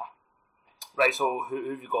 nah. Right, so who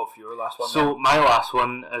have you got for your last one? So my last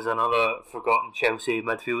one is another forgotten Chelsea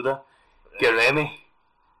midfielder, Jeremy.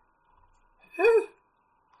 Who?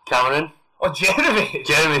 Cameron. Oh, Jeremy.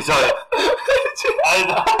 Jeremy, sorry.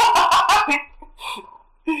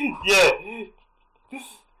 Yeah.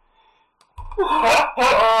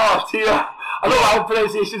 Oh dear. I know my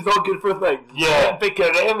pronunciation's not good for things. Yeah. Big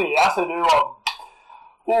Jeremy, that's a new one.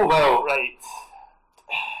 Oh well, right.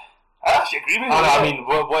 I actually agree with you. I mean,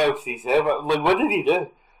 what else did he say? What did he do?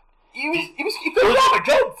 He played Real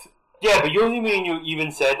Madrid. Yeah, but you only mean you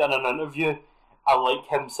even said in an interview, I like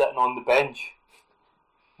him sitting on the bench.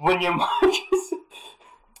 When your matches.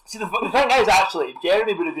 See, the thing is, actually,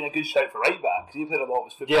 Jeremy would have been a good shout for right back because he played a lot of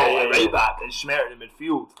his football at right back and Schmerton in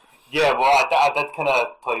midfield. Yeah, well, I did kind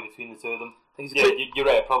of toy between the two of them. Yeah, you're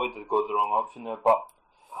right. I probably did go the wrong option there, but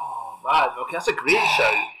oh man, okay, that's a great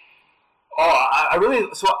shout. Oh, I really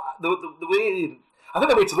the way I think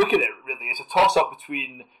the way to look at it really is a toss up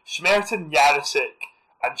between Schmerton, Jarosik,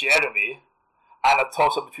 and Jeremy, and a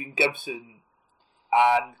toss up between Gibson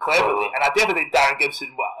and Cleverley. And I definitely think Darren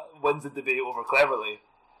Gibson wins the debate over Cleverley.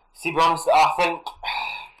 See, to be honest, I think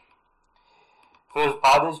for as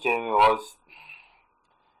bad as Jeremy was,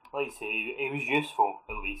 like you say, he was useful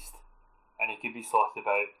at least, and he could be slotted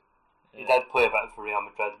about. Yeah. He did play a bit for Real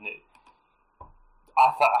Madrid, and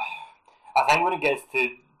I think when it gets to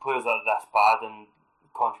players that are this bad and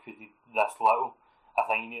contributed this little, I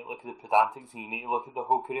think you need to look at the pedantics and you need to look at the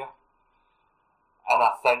whole career. And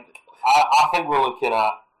I think we're looking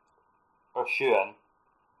at our shoe-in,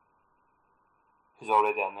 who's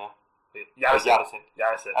already in there. Jarosik.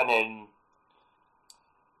 And then,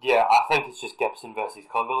 yeah, I think it's just Gibson versus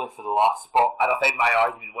Cleverley for the last spot. And I think my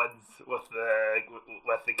argument wins with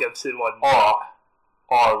the Gibson one.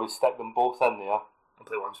 Or we stick them both in there and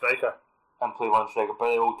play one striker. But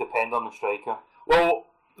it will depend on the striker. Well,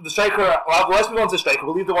 the striker. Well, let's move on to the striker.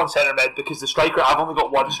 We'll leave the one centre mid because the striker. I've only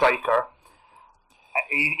got one striker.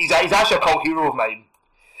 He's actually a cult hero of mine,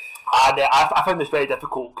 and I found this very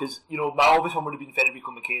difficult because my obvious one would have been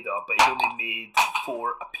Federico Macheda, but he only made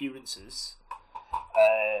 4 appearances.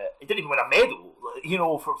 He didn't even win a medal,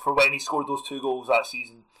 for when he scored those 2 goals that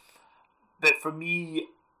season. But for me,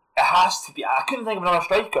 it has to be. I couldn't think of another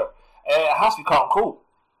striker. It has to be Carlton Cole.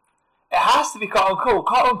 It has to be Carlton Cole.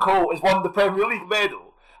 Carlton Cole has won the Premier League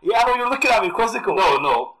medal. Yeah, I know you're looking at me quizzical.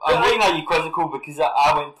 No. I'm looking at you quizzical because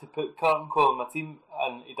I went to put Carlton Cole on my team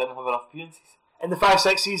and he didn't have enough appearances. In the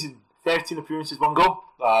 5-6 season, 13 appearances, 1 goal.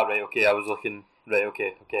 Ah, right, okay. I was looking. Right,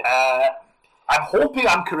 okay. I'm hoping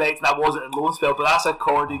I'm correct and that wasn't in loan spell, but that's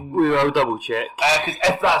according. We will double check. Because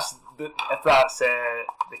if that's the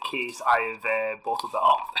case, I have bottled it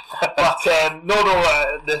up. But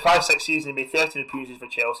the 5-6 season, he made 13 appearances for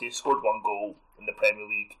Chelsea, scored 1 goal in the Premier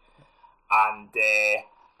League, and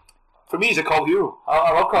for me, he's a cult hero.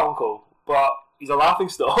 I love Carlton Cole, but he's a laughing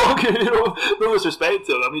stock. No disrespect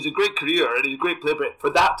to him. I mean, he's a great career and he's a great player, but for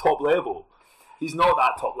that top level, he's not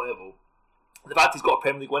that top level. The fact he's got a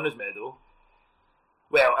Premier League winners medal,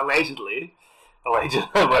 well, allegedly.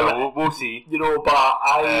 Well, we'll see. But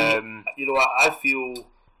I feel.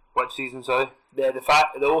 Which season, sorry? The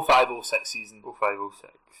 05-06 season.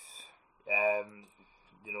 05-06.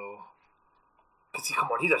 Because come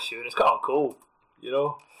on, he's a shooter. It's Carlton Cole.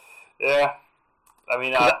 Yeah. I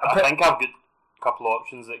mean, I think I've got a couple of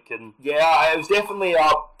options that can. Yeah, it was definitely a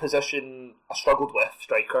position I struggled with,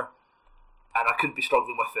 striker, and I couldn't be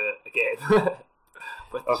struggling with it again.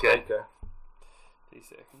 With the striker. 3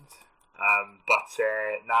 seconds.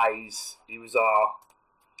 He was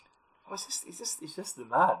he's just the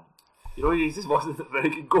man. He just wasn't a very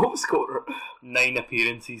good goal scorer. 9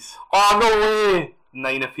 appearances. Oh, no way!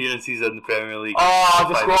 9 appearances in the Premier League. Oh,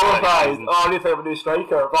 disqualified. I need to have a new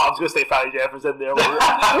striker. But I'm just going to stay Fanny Jefferson there.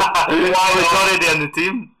 Why was already on the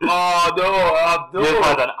team? Oh, no. You've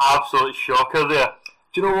had an absolute shocker there.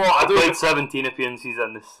 Do you know what? I played 17 appearances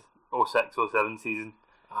in this 06-07 season.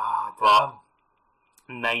 Damn.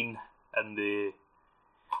 9 in the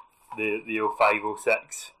the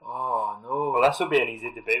 05-06. Oh no. Well, this will be an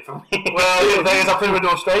easy debate for me. Well, the thing is, I'm putting with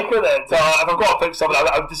no striker then. So if I've got to pick someone,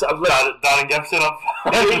 I'm Darren Gibson up.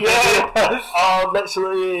 yeah.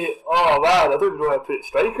 Literally. Oh man, I don't even know how to put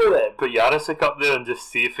striker then. Put Yarasek up there and just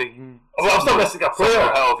see if he can. Well, I'm still missing a player.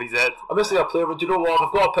 Hit off his head. I'm missing a player, but do you know what? If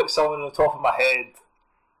I've got to pick someone on the top of my head,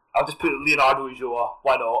 I'll just put Leonardo Ulloa.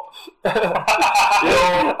 Why not?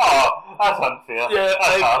 Oh, that's unfair.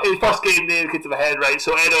 Yeah, his first game name came to my head, right?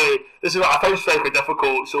 So anyway, this is what I found striker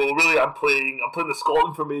difficult. So really, I'm playing the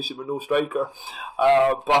Scotland formation with no striker.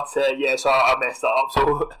 Yeah, so I messed that up.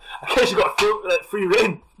 So I guess you got free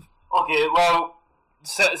reign. Okay, well,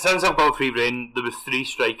 since I've got free reign, there was 3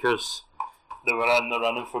 strikers that were in the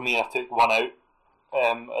running for me. I took one out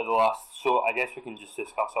at the last, so I guess we can just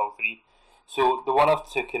discuss all 3. So the one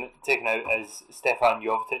I've taken out is Stefan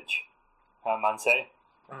Jovetic at Man City.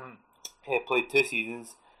 He played 2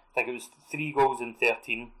 seasons. I think it was 3 goals in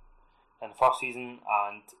 13 in the first season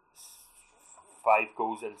and 5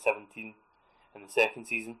 goals in 17 in the second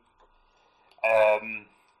season. I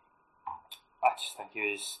just think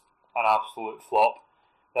he was an absolute flop.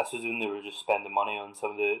 This was when they were just spending money on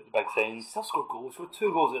some of the big signings. Still scored goals. Scored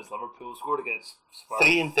 2 goals against Liverpool. Scored against Spurs.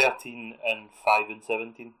 3 in 13 and 5 in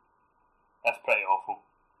 17. That's pretty awful.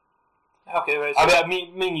 Okay, right. So I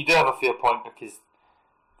mean, you do have a fair point because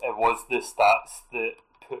it was the stats that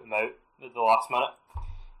put him out at the last minute.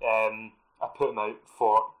 I put him out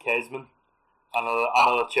for Kezman,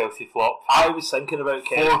 another Chelsea flop. I was thinking about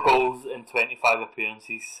Kezman. 4 goals in 25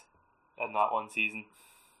 appearances in that one season.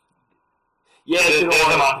 Yeah, the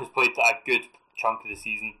other man who's played a good chunk of the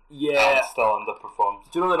season. Yeah, and still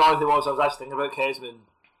underperformed. Do you know the annoying thing was? I was actually thinking about Kezman.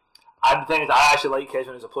 And the thing is, I actually like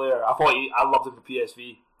Kezman as a player. I loved him for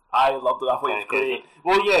PSV. I loved him. I thought he was great.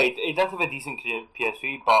 Well, yeah, he did have a decent career at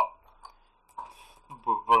PSV, but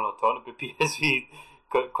we're not talking about PSV,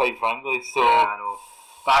 quite frankly. So yeah, I know.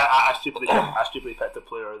 But I stupidly picked a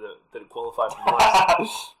player that didn't qualify for the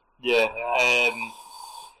list. Yeah.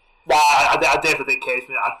 I definitely think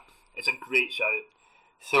Kezman. It's a great shout.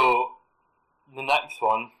 So the next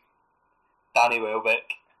one, Danny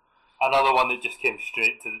Welbeck. Another one that just came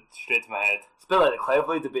straight to my head. It's a bit like the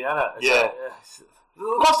Cleverley debate, isn't it? Yeah.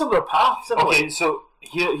 Lost some of their paths. Okay, so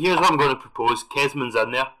here's what I'm going to propose. Kezman's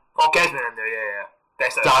in there. Oh, Kezman in there, yeah.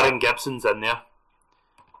 Best Darren Gibson's in there.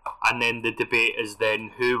 And then the debate is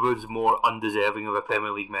then who was more undeserving of a Premier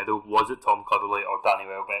League medal? Was it Tom Cleverley or Danny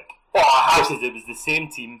Welbeck? Because it was the same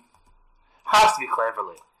team. Has to be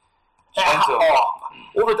Cleverley. So.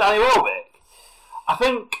 Over Danny Welbeck? I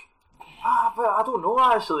think... but I don't know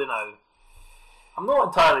actually now. I'm not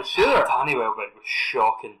entirely sure. Danny Welbeck was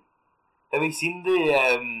shocking. Have you seen the...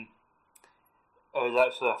 it was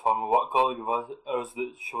actually a former work colleague of ours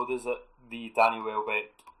that showed us the Danny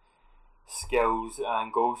Welbeck skills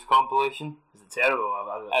and goals compilation. Is it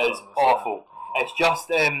terrible? It's awful. It's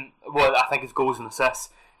just, I think it's goals and assists,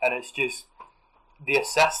 and it's just the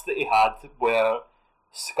assists that he had were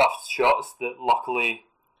scuffed shots that luckily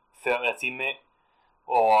fell to a teammate,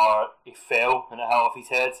 or he fell and it hit off his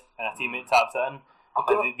head and a teammate tapped it in.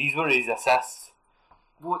 And these were his assists.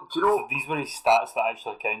 What, do you know? So these were his stats that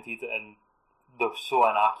actually counted, and they're so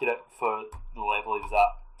inaccurate for the level he was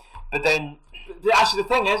at. But then, actually, the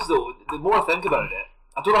thing is though, the more I think about it,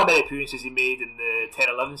 I don't know how many appearances he made in the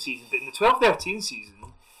 10-11 season, but in the 12-13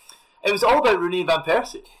 season, it was all about Rooney and Van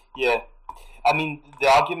Persie. Yeah, I mean, the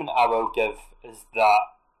argument I will give is that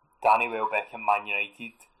Danny Welbeck at Man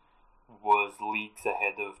United was leagues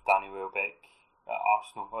ahead of Danny Welbeck at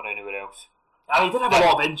Arsenal or anywhere else. And he did have a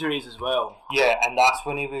lot of injuries as well. Yeah, and that's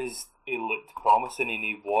when he looked promising and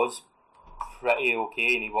he was pretty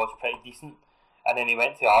okay and he was pretty decent. And then he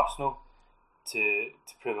went to Arsenal to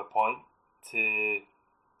prove a point to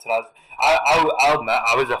us. I'll admit,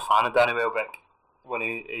 I was a fan of Danny Welbeck when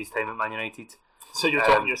his time at Man United. So you're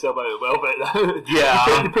talking yourself about Welbeck now?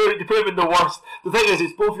 Yeah. You put him in the worst. The thing is,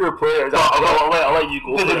 it's both your players. I'll let you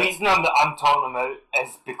go. But the reason I'm talking about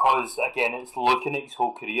is because, again, it's looking at his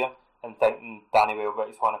whole career and thinking Danny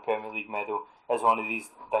Welbeck's won a Premier League medal is one of these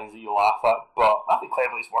things that you laugh at. But I think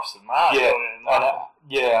Cleverley's worse than that.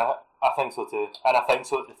 Yeah, I think so too. And I think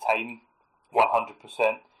so at the time,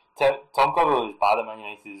 100%. Tom Cleverley was bad at Man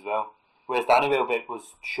United as well. Whereas Danny Welbeck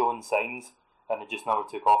was showing signs and it just never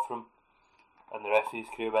took off for him. And the rest of his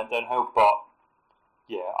career went downhill. But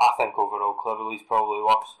yeah, I think overall Cleverley's probably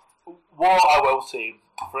worse. What I will say,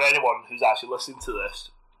 for anyone who's actually listening to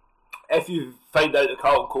this, if you find out that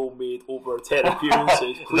Carlton Cole made over 10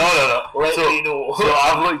 appearances, please let me know. So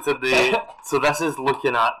I've looked at so this is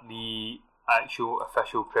looking at the actual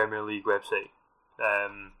official Premier League website.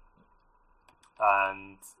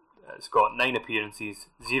 and it's got 9 appearances,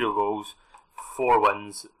 0 goals, 4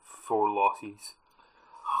 wins, 4 losses.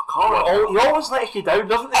 He always lets you down,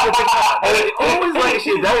 doesn't he? He always lets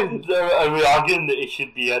you down. Are we arguing that he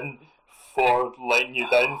should be in for letting you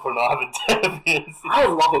down for not having 10 appearances? I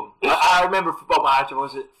love him. I remember Football Manager,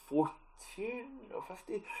 was it 14 or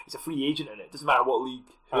 15? He's a free agent in it. Doesn't matter what league.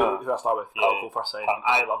 Who I start with? I'll go first sign.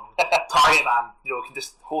 I love him. Target man. Can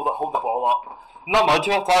just hold the ball up. Not much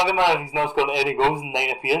of a target man. He's not scored any goals in 9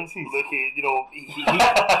 appearances. Look, he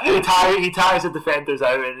tires the defenders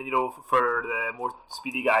out, and for the more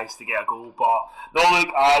speedy guys to get a goal. But no,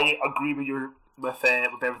 look, I agree with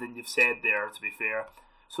everything you've said there. To be fair,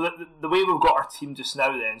 so the way we've got our team just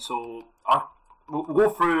now, then, so we'll go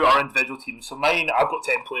through our individual teams. So mine, I've got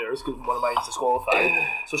 10 players because one of mine's disqualified.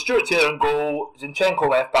 So Stuart Taylor in goal, Zinchenko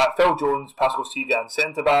left back, Phil Jones, Pascal Sigan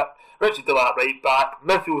centre back, Richard Dillard right back,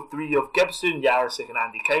 midfield 3 of Gibson, Yarosik and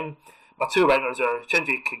Andy King. My 2 wingers are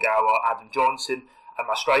Shinji Kagawa, Adam Johnson, and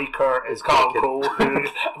my striker is Carl Cole, who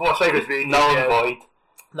my striker's really Null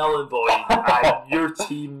and Boyd. And your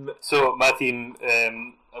team? So my team,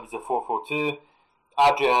 it was a 4-4-2.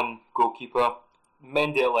 Adrian goalkeeper,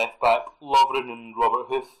 Mendy at left back, Lovren and Robert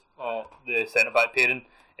Huth, the centre back pairing.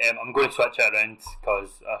 I'm going to switch it around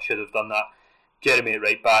because I should have done that. Jeremy at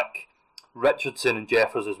right back, Richardson and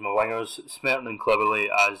Jeffers as my wingers, Smerton and Cleverley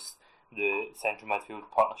as the central midfield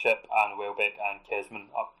partnership, and Welbeck and Kesman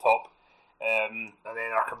up top. And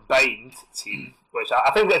then our combined team, which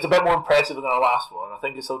I think is a bit more impressive than our last one. I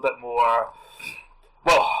think it's a bit more, a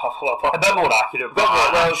bit more accurate.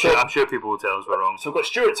 I'm sure people will tell us we're wrong. So we've got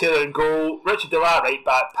Stuart Taylor in goal, Richard Dillard right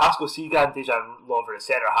back, Pascal Sigan, Dejan Lovren at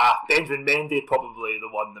centre half, Benjamin Mendy probably the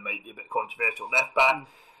one that might be a bit controversial left back.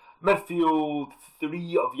 Midfield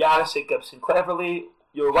 3 of Yarosik, Gibson, Cleverley.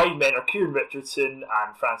 Your wide men are Kieran Richardson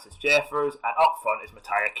and Francis Jeffers, and up front is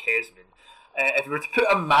Mattia Kesman. If you were to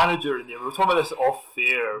put a manager in there, we were talking about this off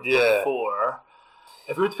fair before.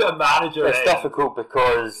 If we were to put a manager it's difficult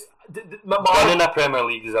because winning a Premier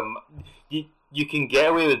League is you can get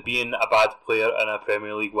away with being a bad player in a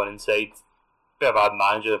Premier League winning side, be a bad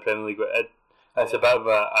manager in a Premier League. It's a bit of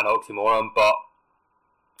an oxymoron, but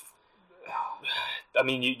I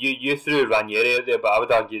mean, you threw Ranieri out there, but I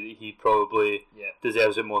would argue that he probably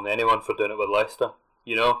deserves it more than anyone for doing it with Leicester.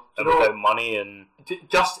 Without money and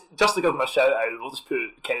just to give him a shout out, we'll just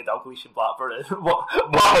put Kenny Dalglish in Blackburn in.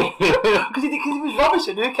 Why? Because he was rubbish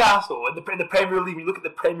at Newcastle in the Premier League. When you look at the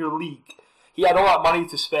Premier League, he had all that money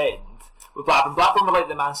to spend with Blackburn. Blackburn were like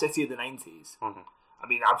the Man City of the 90s. Mm-hmm. I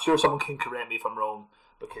mean, I'm sure someone can correct me if I'm wrong,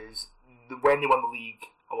 because when they won the league,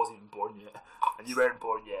 I wasn't even born yet, and you weren't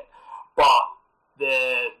born yet. But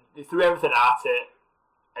they threw everything at it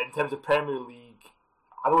in terms of Premier League.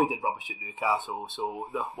 I know he did rubbish at Newcastle, so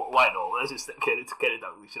why not? Let's just get it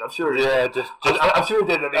Dalglish. I'm sure. I'm sure he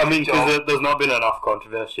did an amazing job. Because there's not been enough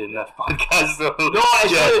controversy in this podcast. So no,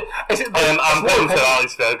 I'm putting Sir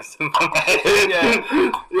Alex Ferguson.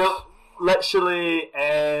 Literally,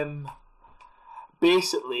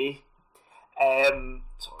 basically,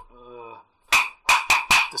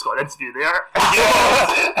 just got an interview there.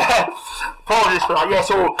 Apologies for that. Yeah,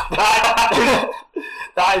 so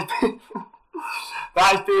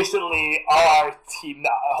that is basically our team.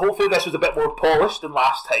 Hopefully this was a bit more polished than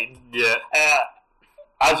last time. Yeah.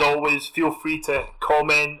 As always, feel free to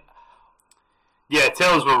comment. Yeah,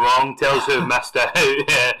 tell us we're wrong. Tell us who missed out.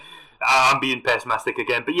 I'm being pessimistic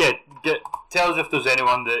again. But yeah, tell us if there's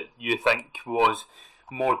anyone that you think was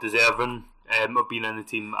more deserving of being in the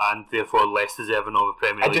team and therefore less deserving of a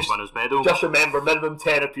Premier League winners' medal. Just remember, minimum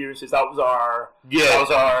 10 appearances. That was our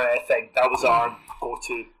thing. That was our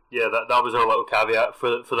go-to. Yeah, that was our little caveat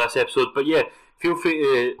for this episode. But yeah, feel free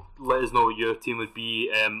to let us know what your team would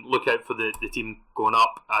be. Look out for the team going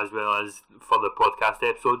up as well as for the podcast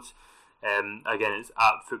episodes. Again, it's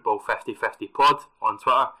at Football5050pod on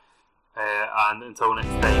Twitter. And until next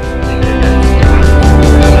time, take care, guys.